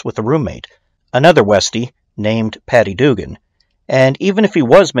flophouse with a roommate, another Westie named Patty Dugan, and even if he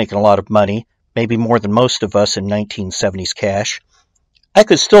was making a lot of money, maybe more than most of us in 1970s cash, I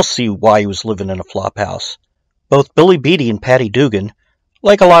could still see why he was living in a flophouse. Both Billy Beatty and Patty Dugan,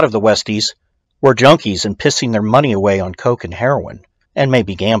 like a lot of the Westies, were junkies and pissing their money away on coke and heroin, and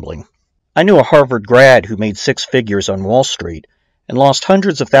maybe gambling. I knew a Harvard grad who made 6 figures on Wall Street and lost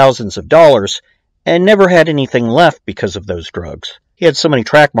hundreds of thousands of dollars and never had anything left because of those drugs. He had so many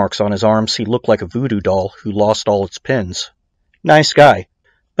track marks on his arms he looked like a voodoo doll who lost all its pins. Nice guy,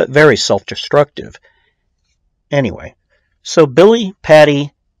 but very self-destructive. Anyway, so Billy,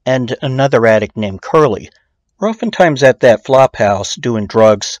 Patty, and another addict named Curly were oftentimes at that flophouse doing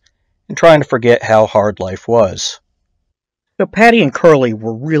drugs and trying to forget how hard life was. So Patty and Curly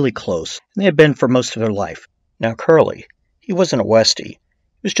were really close, and they had been for most of their life. Now Curly, he wasn't a Westie. He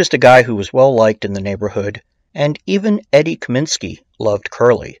was just a guy who was well-liked in the neighborhood, and even Eddie Kaminsky loved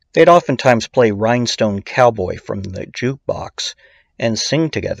Curly. They'd oftentimes play Rhinestone Cowboy from the jukebox and sing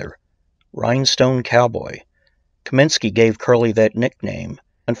together, Rhinestone Cowboy. Kaminsky gave Curly that nickname.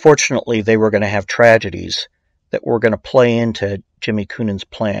 Unfortunately, they were going to have tragedies that were going to play into Jimmy Coonan's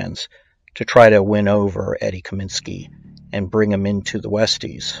plans to try to win over Eddie Kaminsky and bring him into the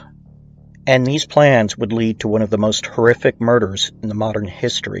Westies. And these plans would lead to one of the most horrific murders in the modern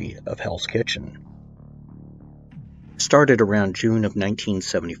history of Hell's Kitchen. It started around June of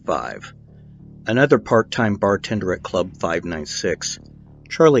 1975. Another part-time bartender at Club 596,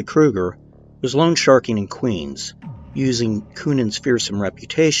 Charlie Kruger, was loan sharking in Queens, using Coonan's fearsome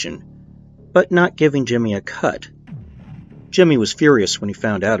reputation, but not giving Jimmy a cut. Jimmy was furious when he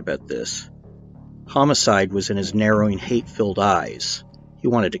found out about this. Homicide was in his narrowing, hate-filled eyes. He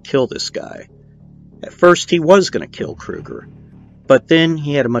wanted to kill this guy. At first, he was going to kill Kruger, but then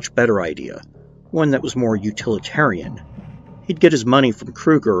he had a much better idea, one that was more utilitarian. He'd get his money from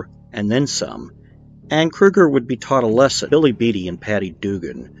Kruger and then some, and Kruger would be taught a lesson. Billy Beatty and Patty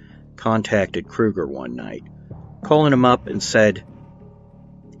Dugan contacted Kruger one night, calling him up and said,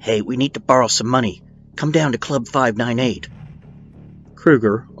 "Hey, we need to borrow some money. Come down to Club 598.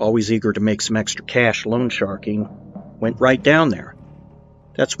 Kruger, always eager to make some extra cash loan sharking, went right down there.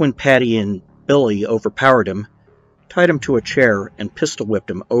 That's when Patty and Billy overpowered him, tied him to a chair, and pistol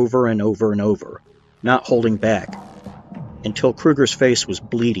whipped him over and over and over, not holding back, until Kruger's face was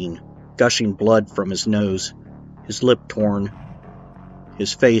bleeding, gushing blood from his nose, his lip torn,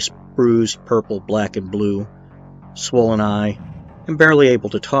 his face bruised purple, black, and blue, swollen eye, and barely able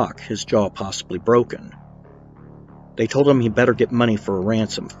to talk, his jaw possibly broken. They told him he better get money for a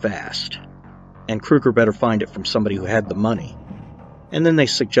ransom fast, and Kruger better find it from somebody who had the money. And then they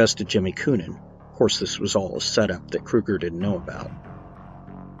suggested Jimmy Coonan. Of course, this was all a setup that Kruger didn't know about.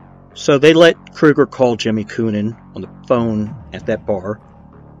 So they let Kruger call Jimmy Coonan on the phone at that bar,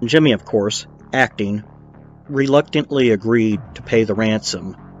 and Jimmy, of course, acting, reluctantly agreed to pay the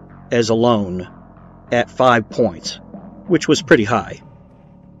ransom as a loan at 5 points, which was pretty high.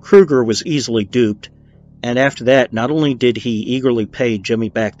 Kruger was easily duped, and after that, not only did he eagerly pay Jimmy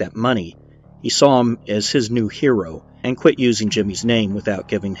back that money, he saw him as his new hero and quit using Jimmy's name without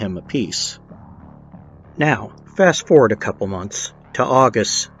giving him a piece. Now, fast forward a couple months to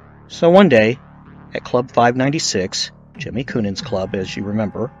August. So one day, at Club 596, Jimmy Coonan's club, as you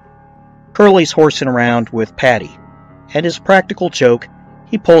remember, Curly's horsing around with Patty, and as a practical joke,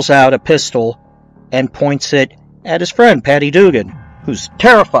 he pulls out a pistol and points it at his friend, Patty Dugan, who's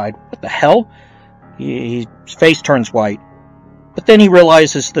terrified. What the hell? His face turns white. But then he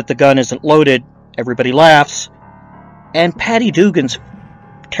realizes that the gun isn't loaded. Everybody laughs. And Patty Dugan's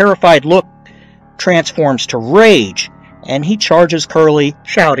terrified look transforms to rage, and he charges Curly,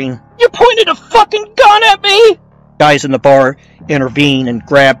 shouting, "You pointed a fucking gun at me!" Guys in the bar intervene and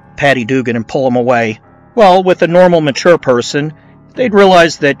grab Patty Dugan and pull him away. Well, with a normal, mature person, they'd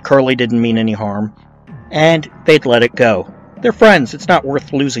realize that Curly didn't mean any harm, and they'd let it go. They're friends. It's not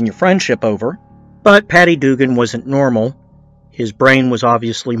worth losing your friendship over. But Patty Dugan wasn't normal. His brain was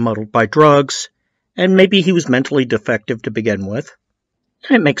obviously muddled by drugs, and maybe he was mentally defective to begin with.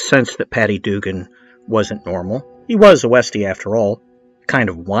 And it makes sense that Patty Dugan wasn't normal. He was a Westie after all. Kind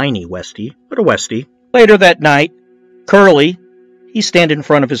of whiny Westie, but a Westie. Later that night, Curly, he's standing in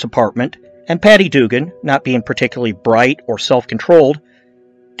front of his apartment, and Patty Dugan, not being particularly bright or self-controlled,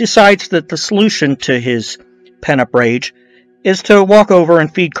 decides that the solution to his pent-up rage is to walk over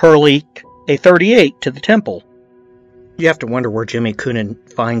and feed Curly a .38 to the temple. You have to wonder where Jimmy Coonan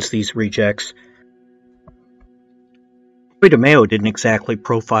finds these rejects. Demeo didn't exactly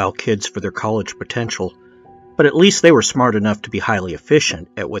profile kids for their college potential, but at least they were smart enough to be highly efficient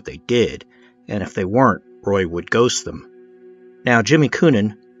at what they did, and if they weren't, Roy would ghost them. Now, Jimmy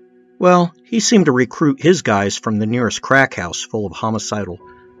Coonan, well, he seemed to recruit his guys from the nearest crack house full of homicidal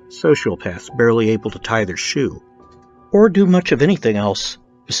sociopaths barely able to tie their shoe, or do much of anything else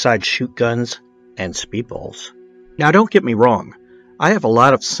besides shoot guns and speedballs. Now, don't get me wrong, I have a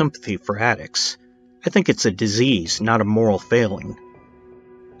lot of sympathy for addicts. I think it's a disease, not a moral failing.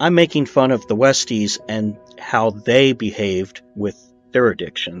 I'm making fun of the Westies and how they behaved with their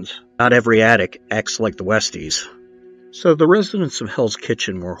addictions. Not every addict acts like the Westies. So the residents of Hell's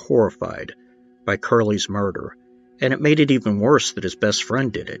Kitchen were horrified by Curly's murder, and it made it even worse that his best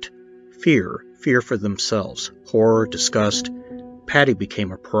friend did it. Fear for themselves, horror, disgust. Patty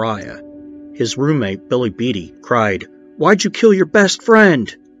became a pariah. His roommate, Billy Beatty, cried, "Why'd you kill your best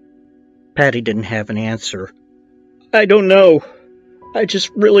friend?" Patty didn't have an answer. "I don't know. I just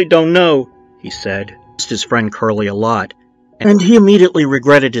really don't know," he said. He missed his friend Curly a lot, and he immediately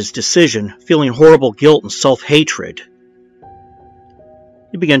regretted his decision, feeling horrible guilt and self-hatred.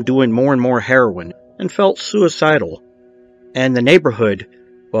 He began doing more and more heroin and felt suicidal. And the neighborhood,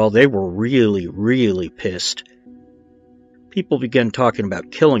 well, they were really, really pissed. People began talking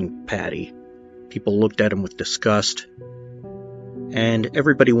about killing Patty. People looked at him with disgust. And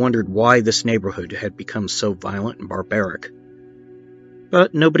everybody wondered why this neighborhood had become so violent and barbaric.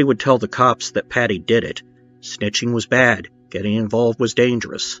 But nobody would tell the cops that Patty did it. Snitching was bad. Getting involved was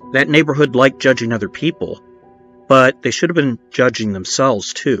dangerous. That neighborhood liked judging other people, but they should have been judging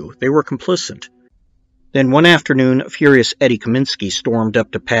themselves too. They were complicit. Then one afternoon, a furious Eddie Kaminsky stormed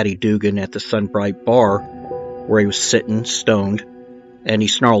up to Patty Dugan at the Sunbright Bar, where he was sitting, stoned, and he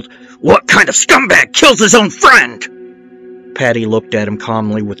snarled, "What kind of scumbag kills his own friend?" Patty looked at him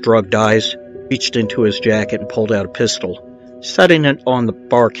calmly with drugged eyes, reached into his jacket and pulled out a pistol, setting it on the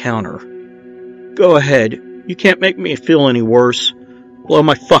bar counter. "Go ahead. You can't make me feel any worse. Blow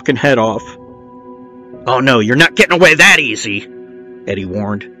my fucking head off." "Oh no, you're not getting away that easy," Eddie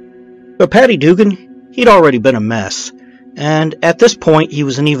warned. But Patty Dugan, he'd already been a mess, and at this point he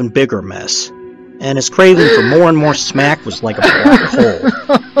was an even bigger mess, and his craving for more and more smack was like a black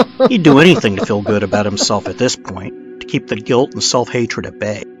hole. He'd do anything to feel good about himself at this point, to keep the guilt and self-hatred at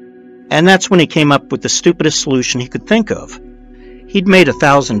bay. And that's when he came up with the stupidest solution he could think of. He'd made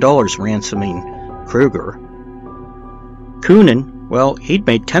 $1,000 ransoming Kruger. Coonan, well, he'd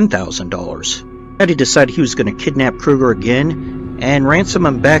made $10,000. Eddie decided he was going to kidnap Kruger again and ransom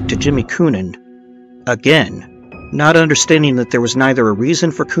him back to Jimmy Coonan again, not understanding that there was neither a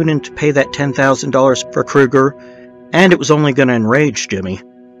reason for Coonan to pay that $10,000 for Kruger, and it was only going to enrage Jimmy.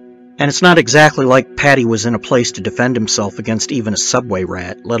 And it's not exactly like Patty was in a place to defend himself against even a subway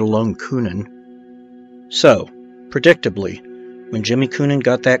rat, let alone Coonan. So, predictably, when Jimmy Coonan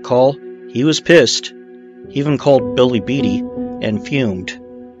got that call, he was pissed. He even called Billy Beatty and fumed.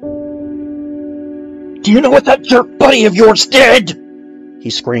 "Do you know what that jerk buddy of yours did?" he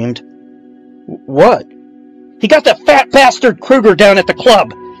screamed. "What?" "He got that fat bastard Kruger down at the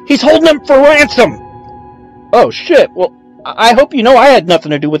club. He's holding him for ransom." "Oh shit, well, I hope you know I had nothing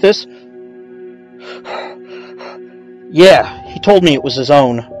to do with this." "Yeah, he told me it was his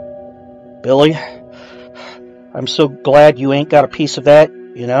own. Billy, I'm so glad you ain't got a piece of that,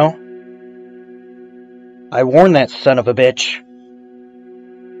 you know? I warned that son of a bitch."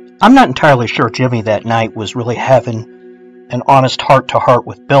 I'm not entirely sure Jimmy that night was really having an honest heart-to-heart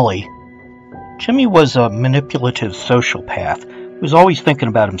with Billy. Jimmy was a manipulative sociopath who was always thinking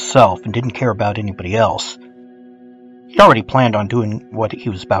about himself and didn't care about anybody else. He already planned on doing what he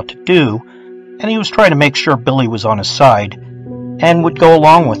was about to do, and he was trying to make sure Billy was on his side and would go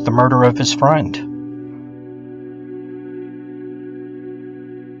along with the murder of his friend.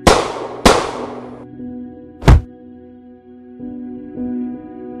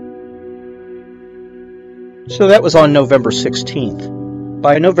 So that was on November 16th.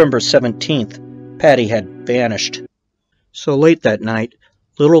 By November 17th, Patty had vanished. So late that night,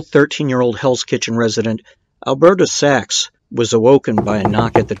 little 13-year-old Hell's Kitchen resident Alberta Sachs was awoken by a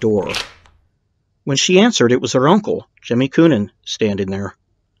knock at the door. When she answered, it was her uncle, Jimmy Coonan, standing there.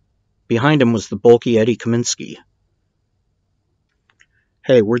 Behind him was the bulky Eddie Kaminsky.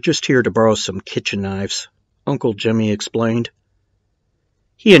 "Hey, we're just here to borrow some kitchen knives," Uncle Jimmy explained.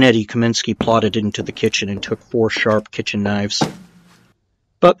 He and Eddie Kaminsky plodded into the kitchen and took 4 sharp kitchen knives.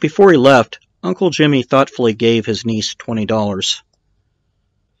 But before he left, Uncle Jimmy thoughtfully gave his niece $20.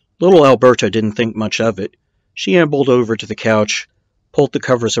 Little Alberta didn't think much of it. She ambled over to the couch, pulled the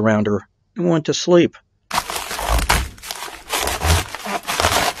covers around her, and went to sleep.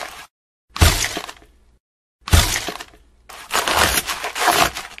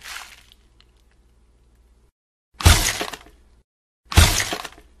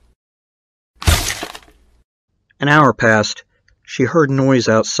 An hour passed. She heard noise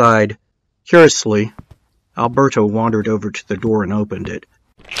outside. Curiously, Alberto wandered over to the door and opened it.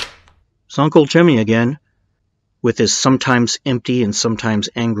 It's Uncle Jimmy again, with his sometimes empty and sometimes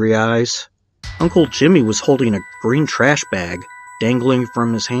angry eyes. Uncle Jimmy was holding a green trash bag dangling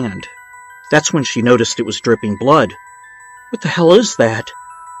from his hand. That's when she noticed it was dripping blood. "What the hell is that?"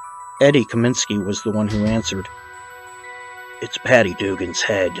 Eddie Kaminsky was the one who answered. "It's Patty Dugan's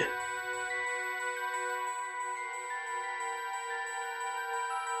head."